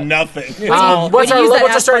one spot. mean nothing. What's our use that starting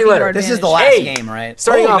ass fucking letter? yard. This is the last Hey. game, right?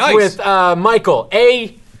 Starting Oh, off nice. with Michael.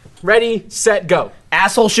 A, ready, set, go.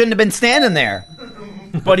 Asshole shouldn't have been standing there.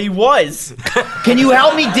 But he was. Can you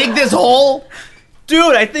help me dig this hole?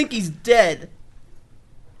 Dude, I think he's dead.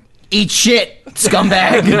 Eat shit,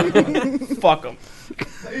 scumbag. Fuck him.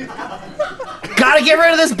 Gotta get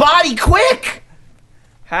rid of this body quick.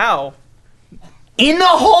 How? In the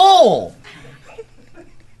hole.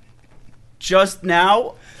 Just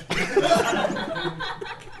now?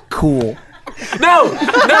 Cool. No!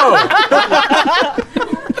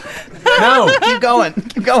 No! Keep going.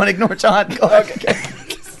 Keep going. Ignore John. Go ahead.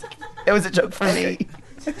 It was a joke for me.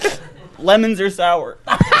 Lemons are sour.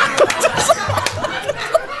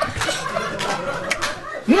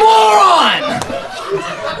 Moron!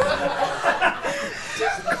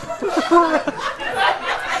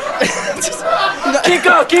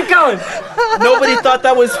 Keep going! Nobody thought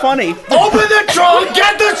that was funny. Open the trunk,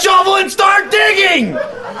 get the shovel, and start digging!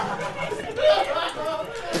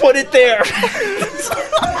 Put it there.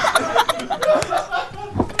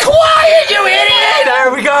 Quiet, you idiot!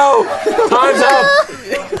 There we go! Time's up!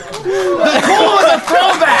 The cool was a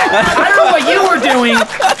throwback. I don't know what you were doing.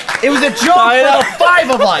 It was a joke for the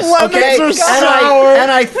 5 of us, okay? are sour.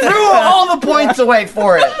 And I threw all the points away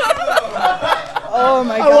for it. Oh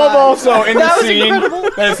my I god. love also in the scene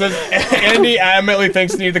that it says Andy adamantly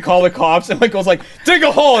thinks they need to call the cops, and Michael's like, dig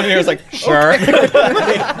a hole, and he was like, sure.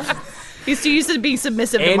 He's too used to being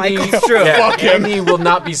submissive to Andy, Michael. Fuck him. Andy will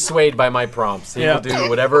not be swayed by my prompts. He Yeah. will do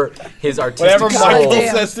whatever his artistic Whatever soul. Michael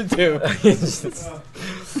damn. says to do.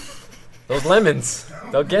 Those lemons,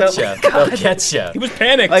 they'll get you. They'll get you. He was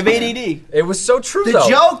panicked. I have ADD. It was so true, The though.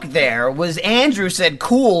 joke there was Andrew said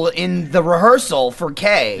cool in the rehearsal for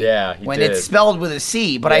K. Yeah, he when did. it's spelled with a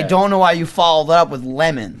C, but I Yeah. don't know why you followed that up with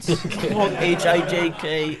lemons. Called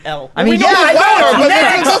HIJKL. I mean, No, yeah, I louder, know. but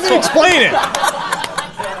that Next. doesn't explain it.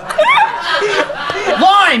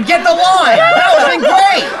 Lime, get the lime. That would have been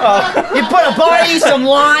great. You put a body, some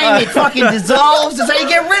lime, it fucking dissolves. That's how you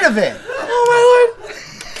get rid of it.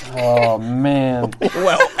 Oh man,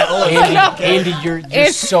 Well, Andy, you're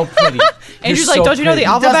so pretty. Andrew's You're like, so don't you know the pretty.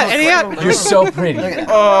 alphabet look idiot? like- You're so pretty.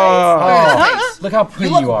 Oh. Look how pretty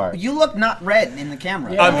you are. You look not red in the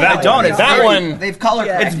camera. that don't. It's that very- one. They've colored.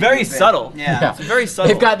 It's very subtle. Yeah. It's very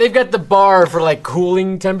subtle. They've got the bar for like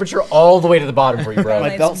cooling temperature all the way to the bottom for you, bro.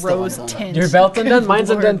 Nice rose tint. Your belt's undone? Mine's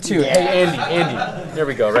undone too. Hey, Andy. There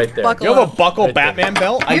we go, right there. Buckle You have a up. buckle Right there. Batman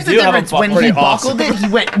belt? I Here's the do have a difference. When buckle. he Pretty awesome. buckled it,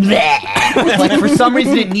 he went bleh. Like for some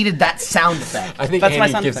reason it needed that sound effect. I think That's my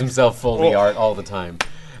Andy sound gives effect. himself Foley art all the time.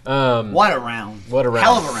 What a round. What a round.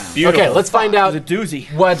 Hell of a round. Beautiful. Okay, let's find out It's a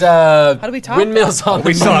doozy. what How do we top windmills on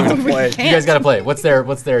We the still have to moon. play. You guys gotta play. What's their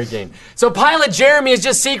game? So pilot Jeremy has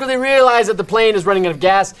just secretly realized that the plane is running out of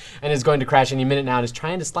gas and is going to crash any minute now and is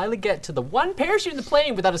trying to slyly get to the one parachute in the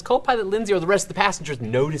plane without his co-pilot Lindsay or the rest of the passengers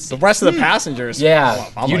noticing. The rest of the passengers. Yeah,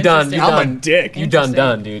 I'm you a- done, I'm a dick. You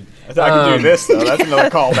done, dude. I thought I could do this, though. That's another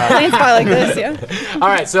callback. Plane's probably like this, yeah. All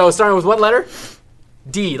right, so starting with what letter?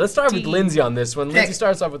 D. Let's start with D. Lindsay on this one. Lindsay Okay.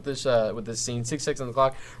 starts off with this scene. 6 on the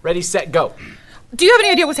clock. Ready, set, go. Do you have any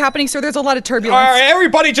idea what's happening, sir? There's a lot of All turbulence. right,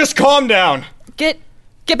 everybody just calm down. Get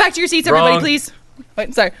back to your seats, everybody, Wrong. please.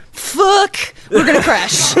 Wait, sorry. Fuck. We're gonna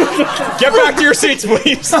crash. Get back to your seats,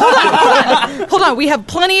 please. Hold on. We have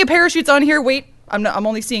plenty of parachutes on here. Wait. I'm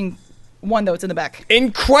only seeing one though. It's in the back.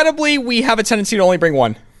 Incredibly, we have a tendency to only bring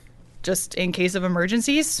one. Just in case of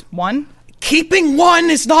emergencies. One. Keeping one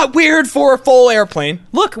is not weird for a full airplane.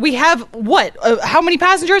 Look, we have what? How many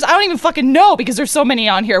passengers? I don't even fucking know because there's so many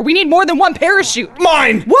on here. We need more than one parachute.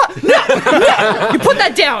 Mine. What? No, you put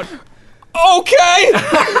that down, Okay.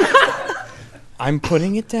 I'm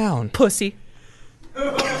putting it down. pussy.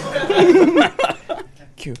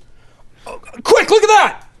 Cute. Oh, quick, look at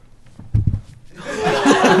that.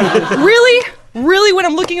 Really? Really, when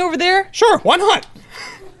I'm looking over there? Sure, why not?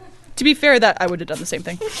 To be fair, that I would have done the same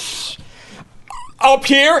thing. Up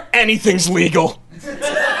here, anything's legal.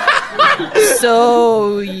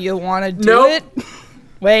 So you want to do Nope. it?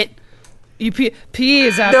 Wait, you pee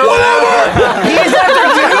is after. No. He is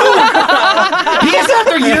after you. He is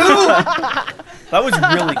after you. That was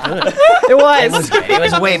really good. It was. It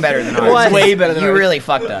was way better than ours. It was. Way better than You ours. really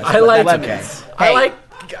fucked us. I but like that's okay. I Hey, like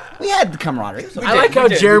We had the camaraderie. It was I like how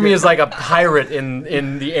did, Jeremy we is like a pirate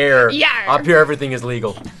in the air. Yeah. Up here, everything is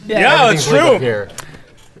legal. Yeah, Everything's that's legal true. up here.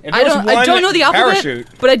 If I there was don't know the one alphabet, parachute,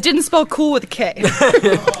 but I didn't spell cool with a K.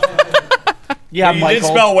 Yeah, you Michael. did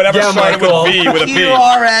spell whatever Yeah, started Michael. with B with a B.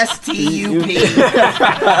 QRSTUP.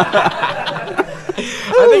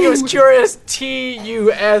 I think it was curious.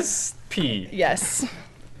 TUSP. Yes.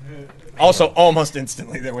 Also, almost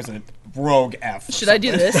instantly, there was a rogue F. Should I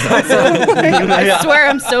do this? I swear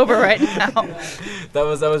I'm sober right now. That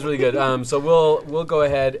was really good. So we'll go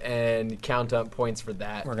ahead and count up points for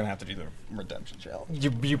that. We're gonna have to do the redemption challenge.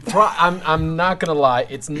 I'm not gonna lie,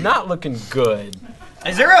 it's not looking good.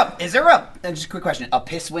 Is there a just a quick question, a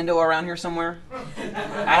piss window around here somewhere?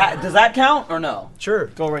 Does that count or no? Sure.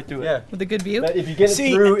 Go right through it. Yeah. With a good view? If you get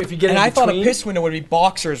it through, if you get it And in I thought a between- piss window would be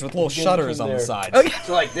boxers with little Get it shutters in on the there. sides. Okay.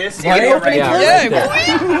 So like this? Right Yeah, opening Yeah, through?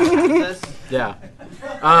 right there. Yeah.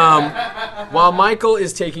 While Michael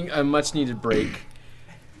is taking a much needed break,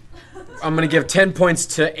 I'm going to give 10 points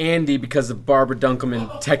to Andy because of Barbara Dunkelman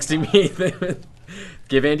texting me.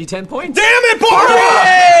 Give Andy 10 points. Damn it, Barbara!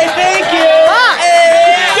 Thank you.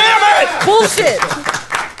 Damn it! Bullshit.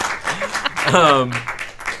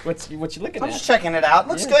 What you looking I'm at? just checking it out.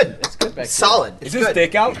 Looks good. It's good back Solid. Is It's his good.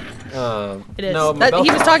 dick out? It is. No, my That, he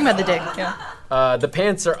belt's was talking about the dick. Yeah. The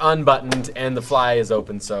pants are unbuttoned and the fly is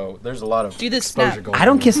open, so there's a lot of Do this exposure snap. going I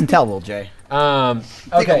don't on. kiss and tell, Lil J.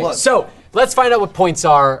 Okay, look. so let's find out what points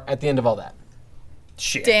are at the end of all that.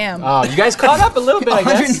 Shit. Damn. You guys caught up a little bit, I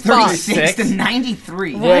guess. 136 to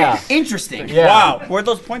 93. Yeah. Interesting. Yeah. Wow. Where'd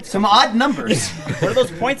those points Some come odd numbers. from? Where did those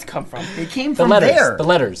points come from? They came The from letters. there. The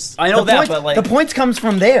letters. I know The that, points, but like, the points comes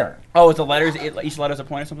from there. oh, it's the letters. Each letter's a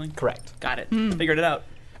point or something. Correct. Got it. Figured it out.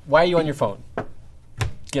 Why are you on your phone?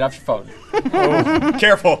 Get off your phone.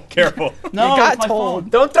 Careful, careful. No, You got it's my told. phone.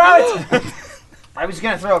 Don't throw it! I was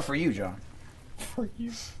gonna throw it for you, John.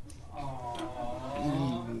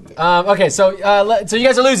 Okay, so so you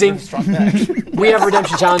guys are losing. We have a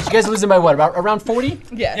redemption challenge. You guys are losing by what? About around 40?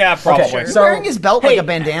 Yeah. Yeah, probably. Okay, He's so- wearing his belt like hey. a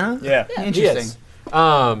bandana. Yeah. He Interesting. is.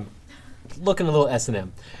 Looking a little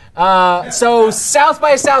S&M. So South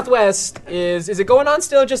by Southwest is it going on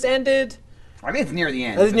still? Just ended? I mean, it's near the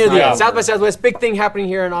end. It's near the not end. over. South by Southwest, big thing happening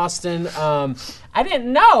here in Austin. I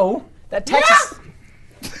didn't know that Texas.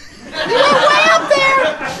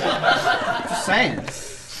 Just saying.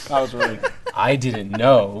 That was really. I didn't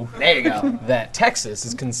know There you go. that Texas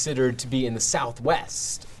is considered to be in the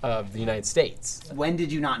southwest of the United States. When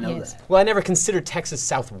did you not know Yes. that? Well, I never considered Texas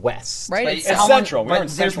southwest. Right? But It's It's how central. Long, We're but in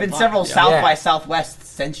there's central been time. several Yeah. South Yeah. by Southwest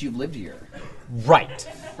since you've lived here. Right.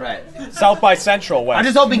 Right. South by Central West. I'm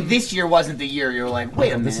just hoping this year wasn't the year you were like, wait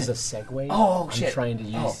a minute. This is a segue. Oh, I'm shit. trying to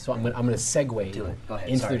use. Oh. So I'm gonna segue Do it. Go ahead.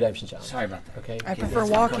 into Sorry. the redemption challenge. Sorry about that. Okay. I prefer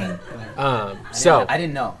walking. So I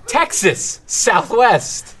didn't know. Texas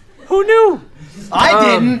southwest. Who knew? I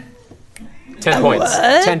didn't. 10 points.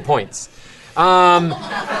 What? 10 points.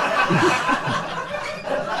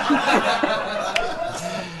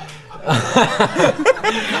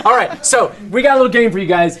 All right, so we got a little game for you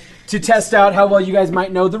guys to test out how well you guys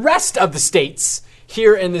might know the rest of the states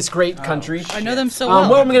here in this great country. I know them so What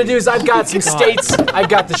well. I'm going to do is I've got some states. I've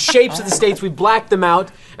got the shapes of the states. We blacked them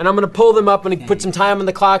out, and I'm going to pull them up and put some time on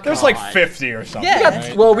the clock. There's like 50 or something.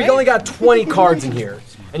 Yeah. Well, we only got 20 cards in here,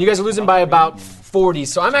 and you guys are losing by about 40.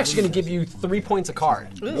 So I'm actually going to give you 3 points a card.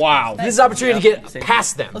 Wow. This is an opportunity to get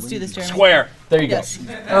past them. Let's do this, Jeremy. Square. There you go. Yes.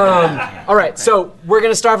 All right, so we're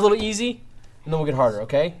going to start a little easy, and then we'll get harder,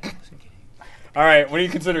 okay? All right. What do you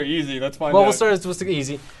consider easy? Let's find Well, out. we'll start with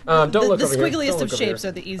easy. Don't look The over here. squiggliest Don't of look over shapes here.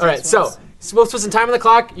 are the easiest All right, so ones. we'll put some time on the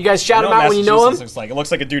clock. You guys shout You them know out when you know Massachusetts them. looks like? It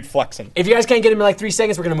looks like a dude flexing. If you guys can't get them in like 3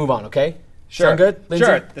 seconds, we're going to move on, okay? Sure. Sound good, Lindsay?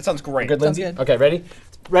 Sure. That sounds great. Good, Lindsay? good. Okay, ready?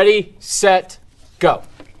 Ready, set, go.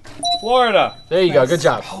 Florida. There you go. Good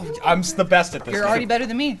job. I'm the best at this. You're already better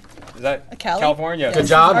than me. Is that Cali? California? Good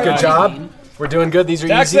job. Good Alright. job. We're doing good. These are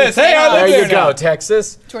Texas. easy. Hey, I There live you there go, now.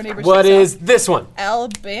 Texas. To our neighbor What shapes is this one?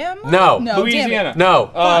 Alabama? No. No. damn it. Louisiana.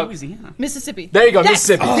 No. Louisiana. Mississippi. There you go, Yes.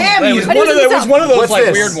 Mississippi. Damn It you. was I didn't one of think the, it was so. one of those What's like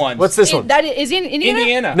this? weird ones. What's this one? That is in Indiana?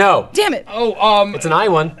 Indiana? No. Damn it. Oh, It's an I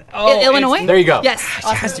one. Illinois? There you go. Yes.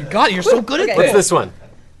 Awesome. Yes, you got it. You're so good Okay. at What's this. this one?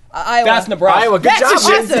 Iowa. That's Nebraska. Iowa. Good That's job,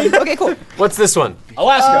 awesome. Lindsay. Okay, cool. What's this one?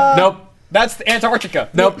 Alaska. Nope. That's Antarctica.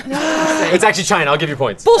 Nope. It's actually China. I'll give you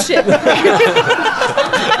points. Bullshit.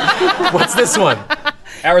 What's this one?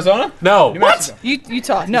 Arizona? No. New What? Mexico.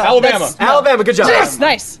 Utah. No. Alabama. that's- no. Alabama. Good job. Yes,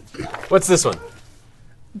 nice. What's this one?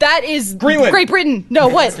 That is Greenland. Great Britain. No,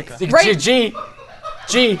 what? Right. G.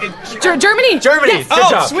 Germany. Germany. Yes. Good Oh,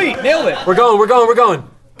 job. sweet. Nailed it. We're going.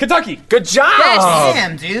 Kentucky. Good job. Yes.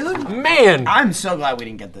 Damn, dude. Man. I'm so glad we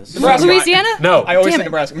didn't get this. Nebraska. Louisiana. No. I always Damn say it.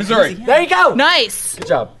 Nebraska. Missouri. There you go. Nice. Good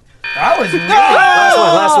job. That was really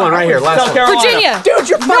Last one right here. Last South one. Carolina. Virginia. Dude,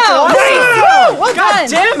 you're fucking No. awesome. Well God done.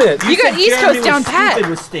 damn it. You got East Coast down pat.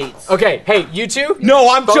 With states. Okay, hey, you two. No,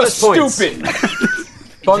 I'm Bonus just points. stupid.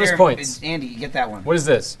 Bonus Jeremy, points. Andy, you get that one. What is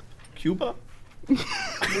this? Cuba?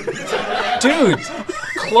 Dude,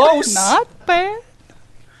 close. Not bad.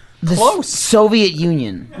 Close. Soviet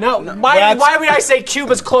Union. No, why That's- would I say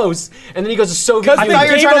Cuba's close? And then he goes to Soviet Because I thought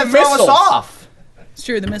you were Gave trying to them throw us missiles. off. It's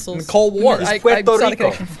true. The missiles. Cold War. I Puerto saw the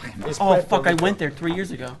Rico. connection. It's Oh, Puerto fuck, I Rico. went there 3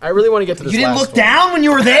 years ago. I really want to get to this You didn't last look one. down when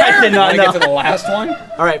you were there? I did not Want to know. get to the last one?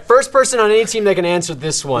 All right, first person on any team that can answer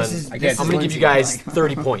this one, is- I'm this going is to give you Lindsay. guys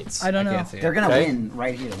 30 points. I don't know. They're going to Okay. win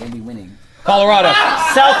right here. They'll be winning. Colorado.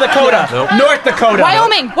 South Dakota. Nope. North Dakota.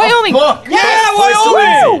 Wyoming. Look. Yeah, Points to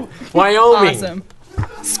Wyoming. Lindsay. Wyoming. Awesome.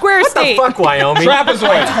 Square What the state. fuck, Wyoming?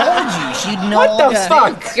 Trapezoid. Told you. She'd know. What the Yeah.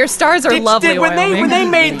 fuck? Your stars are lovely, when Wyoming. they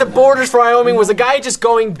made the borders for Wyoming, was a guy just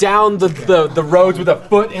going down the roads with a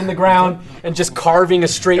foot in the ground and just carving a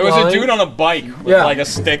straight There was line? a dude on a bike with Yeah. like a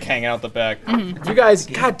stick hanging out the back. You guys,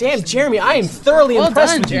 goddamn, Jeremy, I am thoroughly Well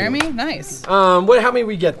impressed done, with Jeremy. Nice. you. What? How many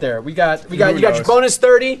we get there? You got your knows? bonus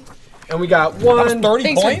 30, and we got That was 1, 30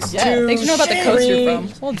 Thanks points? for, yeah, thanks for knowing about the coast you're from.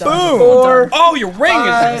 Well done. Boom. 4, Oh, your ring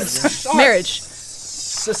five, is. Marriage.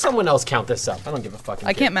 So someone else count this up. I don't give a fucking.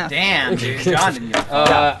 I can't math. Damn, dude. John didn't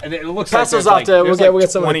get It looks Pass like those there's off like, to- we'll there's get- like we'll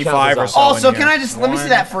get someone to count 25 those or off. so. Also, in can here. I just let me see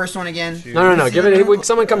that first one again? No. Give it.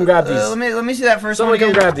 Someone come grab these. Let me see that first Someone one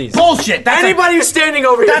again. come grab these. Bullshit. That's Anybody who's standing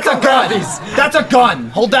over here, That's a come grab gun. these. That's a gun.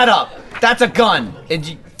 Hold that up. That's a gun.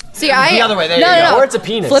 See, I The other way, there no, you no, go. no. Or it's a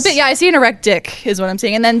penis. Flip it. Yeah, I see an erect dick is what I'm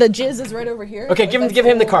saying, and then the jizz is right over here. Okay, Like, give that's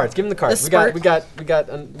him the whole- cards. Give him the cards. The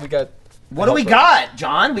We got. What do we got,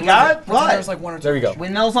 John? We got what? There's like one or two. There we go.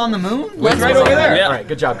 Windmills on the moon? It's right over there. All right,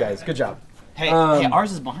 good job, guys. Good job. Hey,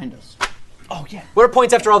 ours is behind us. Oh, yeah. What are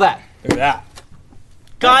points after all that? Look at that.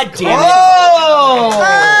 God damn it. Oh!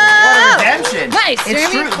 What a redemption. Nice, It's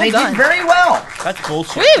Jeremy. true. Well They done. did very well. That's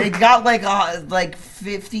bullshit. Woo! They got like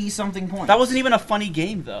 50 something points. That wasn't even a funny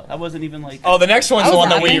game, though. That wasn't even like. Oh, the next one's I the was one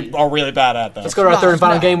that we happy. are really bad at, though. Let's go to our third and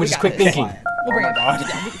final No, game, we which is got quick this. thinking. We'll bring it back.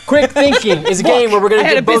 Quick thinking is a game where we're going I to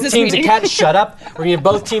had give a both business teams meeting. shut up. We're going to give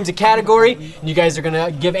both teams a category, and you guys are going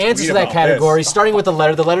to give answers to Read that about category, this. starting with the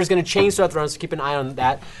letter. The letter's going to change throughout the round, so keep an eye on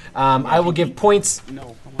that. I will give points.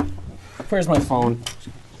 No, come on. Where's my phone?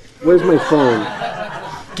 Where's my phone?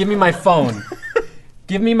 Give me my phone.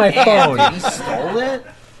 Give me my phone. He stole it?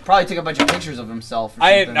 Probably took a bunch of pictures of himself or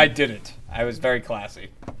something. I didn't. I was very classy.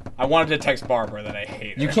 I wanted to text Barbara that I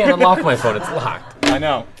hate her. You can't unlock my phone. It's locked. I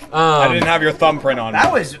know. I didn't have your thumbprint on That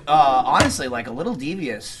it. was honestly like a little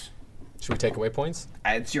devious. Should we take away points?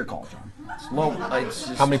 It's your call, John. It's low. It's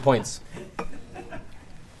just How many points?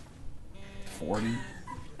 40.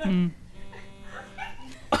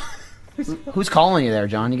 Who's calling you there,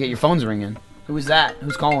 John? You get your phone's ringing. Who is that?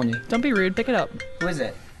 Who's calling you? Don't be rude. Pick it up. Who is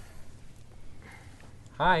it?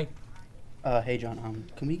 Hi. Hey, John,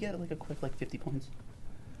 can we get like a quick 50 points?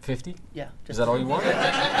 50? Yeah. Is that all you want?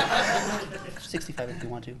 65 if you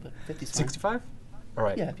want to, but 50's fine. 65? All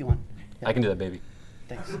right. Yeah, if you want. Yeah. I can do that, baby.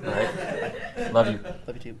 Thanks. All right. Love you.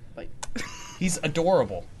 Love you too. Bye. He's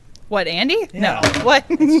adorable. What, Andy? Yeah. No. What?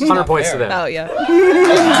 100 points to fair. them. Oh yeah.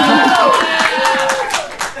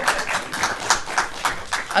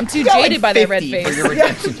 I'm too jaded by that red 50 for face. your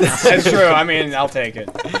redemption. That's true. I mean, I'll take it.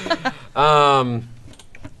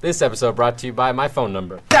 This episode brought to you by my phone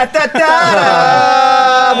number. Da, da,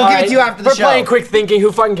 da. We'll All give it right, to you after the We're show. playing quick thinking.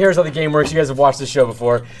 Who fucking cares how the game works? You guys have watched this show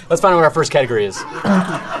before. Let's find out what our first category is.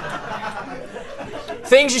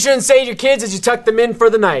 Things you shouldn't say to your kids as you tuck them in for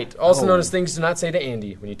the night. Also known as things to not say to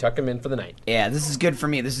Andy when you tuck him in for the night. Yeah, this is good for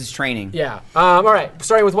me. This is training. Yeah. All right.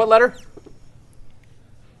 Starting with what letter?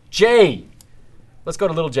 J. Let's go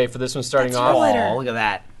to little J for this one starting off. Oh, look at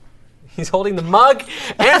that. He's holding the mug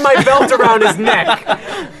and my belt around his neck.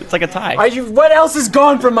 It's like a tie. What else is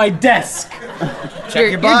gone from my desk?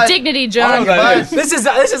 Check Your butt. dignity, Oh, John. that is. This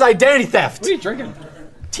is identity theft. What are you drinking?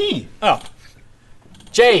 T. Oh.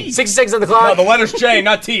 J. 60 seconds on the No, clock. the letter's J,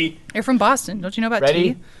 not T. You're from Boston. Don't you know about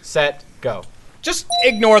Ready, tea? set, go. Just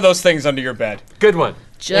ignore those things under your bed. Good one.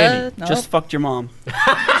 Just, no. Just fucked your mom.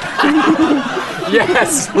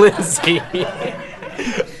 Yes, Lindsay.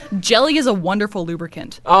 Jelly is a wonderful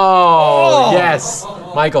lubricant. Oh, yes.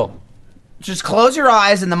 Michael. Just close your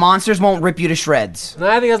eyes and the monsters won't rip you to shreds. No,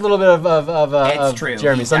 I think that's a little bit of true.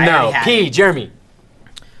 Jeremy. So I no. already had P, it. Jeremy.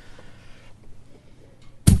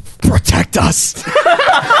 Protect us.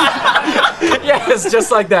 Yes,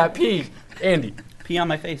 just like that. P, Andy. Pee on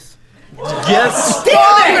my face. Yes.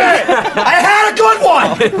 I had a good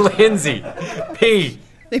one! Lindsay. P.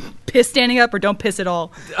 They piss standing up or don't piss at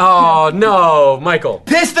all. Oh, no. Michael.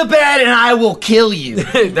 Piss the bed and I will kill you.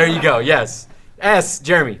 There you go. Yes. S,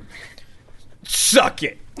 Jeremy. Suck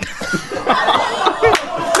it.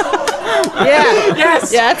 Yeah.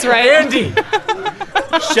 Yes. Yeah, that's right. Andy.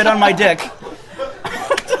 Shit on my dick.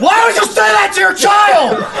 Why would you say that to your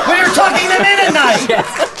child when you're tucking them in at night?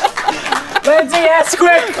 Lindsay, yes,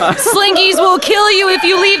 quick. Slinkies will kill you if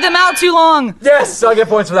you leave them out too long. Yes, I'll get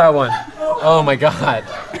points for that one. Oh, my God.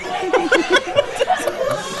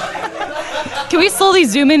 Can we slowly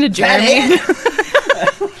zoom into Jeremy?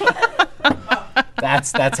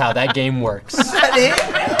 That's how that game works. That it?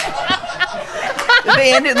 Did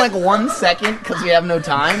they end it in like 1 second because we have no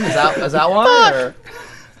time? Is that why? Or?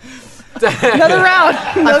 Another round.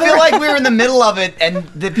 I feel like we were in the middle of it and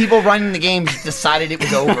the people running the game just decided it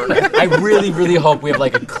was over. I really, really hope we have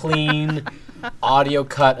like a clean audio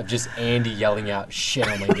cut of just Andy yelling out shit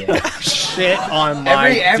on my dick. Shit on my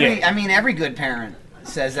dick. Every good parent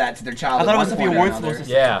says that to their child. I thought it was at something one you point weren't or another. supposed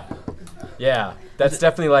to say. Yeah. That's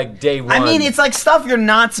definitely like day one. I mean, it's like stuff you're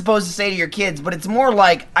not supposed to say to your kids, but it's more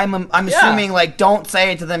like I'm assuming like don't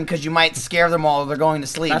say it to them because you might scare them while they're going to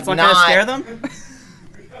sleep. That's not gonna scare them?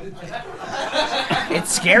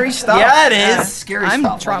 It's scary stuff. Yeah, it is. Scary I'm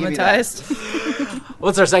stuff. I'll give you that. traumatized.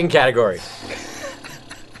 What's our second category?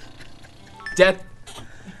 Death.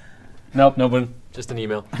 Nope, no one. Just an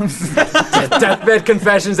email. Deathbed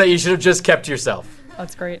confessions that you should have just kept to yourself.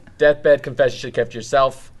 That's great. Deathbed confessions you should have kept to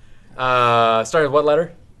yourself. Starting with what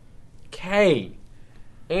letter? K.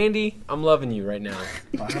 Andy, I'm loving you right now.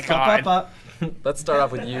 God. Let's start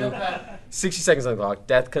off with you. 60 seconds on the clock.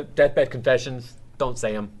 Deathbed confessions. Don't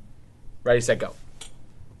say them. Ready, set, go.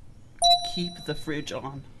 Keep the fridge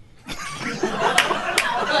on.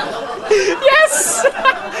 Yes!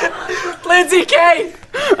 Lindsay K.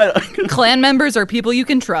 Clan members are people you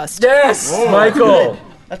can trust. Yes, Michael.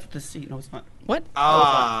 That's the seat. No, it's not. What?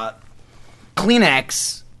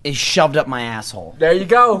 Kleenex is shoved up my asshole. There you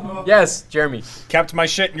go. Yes, Jeremy. Kept my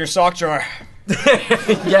shit in your sock drawer.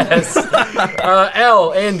 Yes.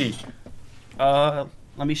 L, Andy.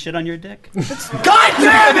 Let me shit on your dick. God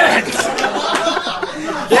damn it!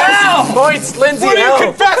 Yes. Points, Lindsay. What are you L.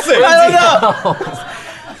 confessing?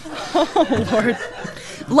 Oh, Lord.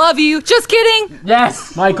 Love you. Just kidding.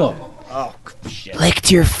 Yes, Michael. Oh, shit.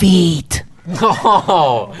 Licked your feet.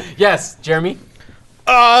 Oh, yes, Jeremy.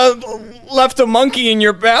 Left a monkey in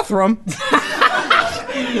your bathroom.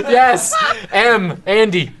 Yes, M,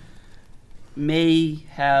 Andy. May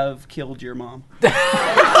have killed your mom.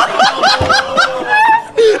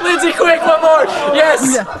 Lindsay, quick, one more.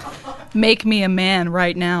 Yes. Make me a man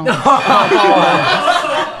right now.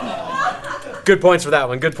 Good points for that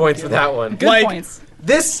one. Good points for that one. Good points.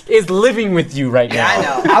 This is living with you right now. I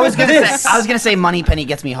know. I was gonna say Money Penny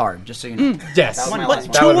gets me hard. Just so you know. Yes. That was my What? last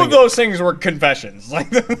one. That Two would've of been those things were confessions. Like,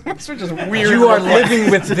 those are just weird. You are living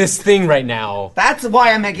with this thing right now. That's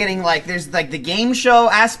why I'm getting like there's like the game show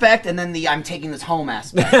aspect and then the I'm taking this home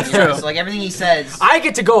aspect. You know? True. So like everything he says I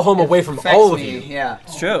get to go home away from affects all of me. you. Yeah.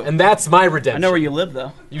 It's true. And that's my I redemption. know where you live,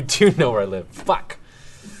 though. You do know where I live. Fuck.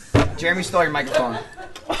 Jeremy stole your microphone.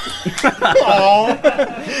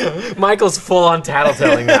 Michael's full on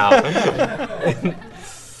tattletelling now.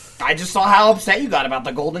 I just saw how upset you got about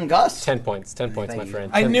the Golden Gus. 10 points. 10 points, my Thank you.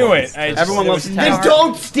 friend. I 10 knew points. it. Everyone loves Then Tower.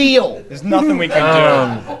 don't steal. There's nothing we can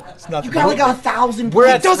do. It's nothing. You got like 1,000. We're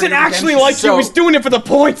points at- for doesn't your actually redemption. like you. He's doing it for the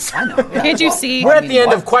points. I know. Yeah. Can't you see? We're at the end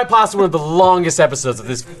What? of quite possibly one of the longest episodes of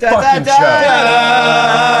this Da, fucking da,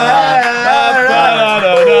 show.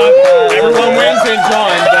 Everyone wins and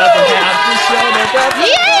John doesn't have to show that.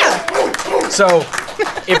 Yeah! So,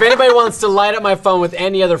 if anybody wants to light up my phone with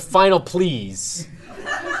any other final pleas,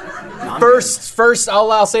 first,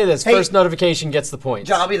 I'll say this. Hey. First notification gets the points.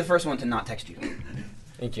 John, I'll be the first one to not text you.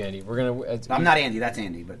 Thank you, Andy. We're gonna. I'm not Andy. That's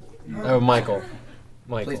Andy. But Oh, Michael.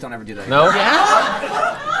 Michael. please don't ever do that. No.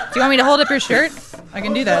 Do you want me to hold up your shirt? I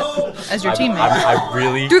can do that as your teammate. I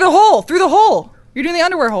really. Through the hole! Through the hole! You're doing the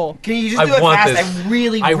underwear hole. Can you just I do it want fast? this. I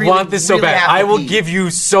really want this so really bad. have to I will pee. give you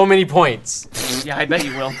so many points. Yeah, I bet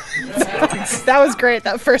you will. That was great.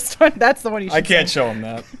 That first one. That's the one you should I can't show him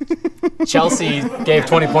that. Chelsea gave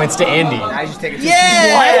 20 points to Andy. I just take it.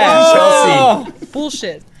 Chelsea,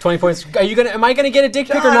 Bullshit. 20 points. Am I gonna get a dick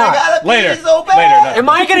pic or I not? gotta pee Later. so bad. Later. Am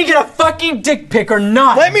I gonna get a fucking dick pic or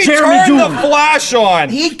not? Let me Jeremy turn Doon. the flash on.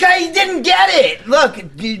 He didn't get it. Look,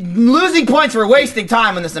 losing points for wasting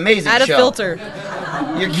time on this amazing Add a show. filter.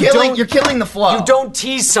 You're killing the flow. You don't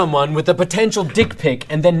tease someone with a potential dick pic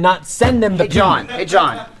and then not send them the Hey John. Hey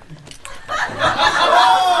John.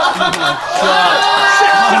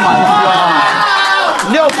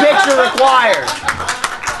 No picture required.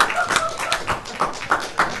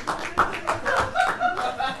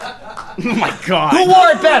 Oh my god. Who wore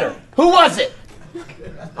it better? Who was it?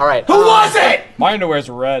 All right. Who was it? My underwear's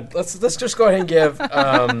red. Let's just go ahead and give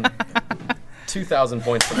 2,000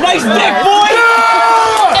 points. For Nice dick, boy!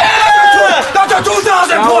 That's a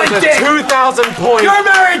 2,000 point dick. 2,000 points. You're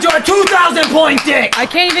married to a 2,000 point dick. I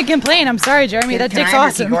can't even complain. I'm sorry, Jeremy. That dick's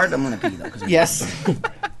awesome. I'm gonna pee though. Yes.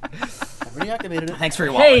 Reactivated it. Thanks for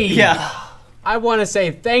your wallet. Hey, Yeah. I want to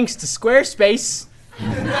say thanks to Squarespace.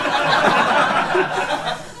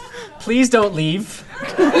 Please don't leave.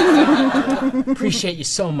 Appreciate you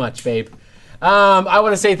so much, babe. I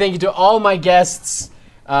want to say thank you to all my guests.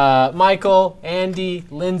 Michael, Andy,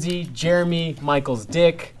 Lindsay, Jeremy, Michael's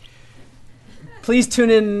dick. Please tune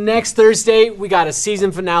in next Thursday. We got a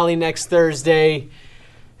season finale next Thursday.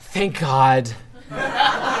 Thank God.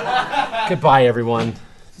 Goodbye, everyone.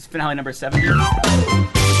 This is finale number 70.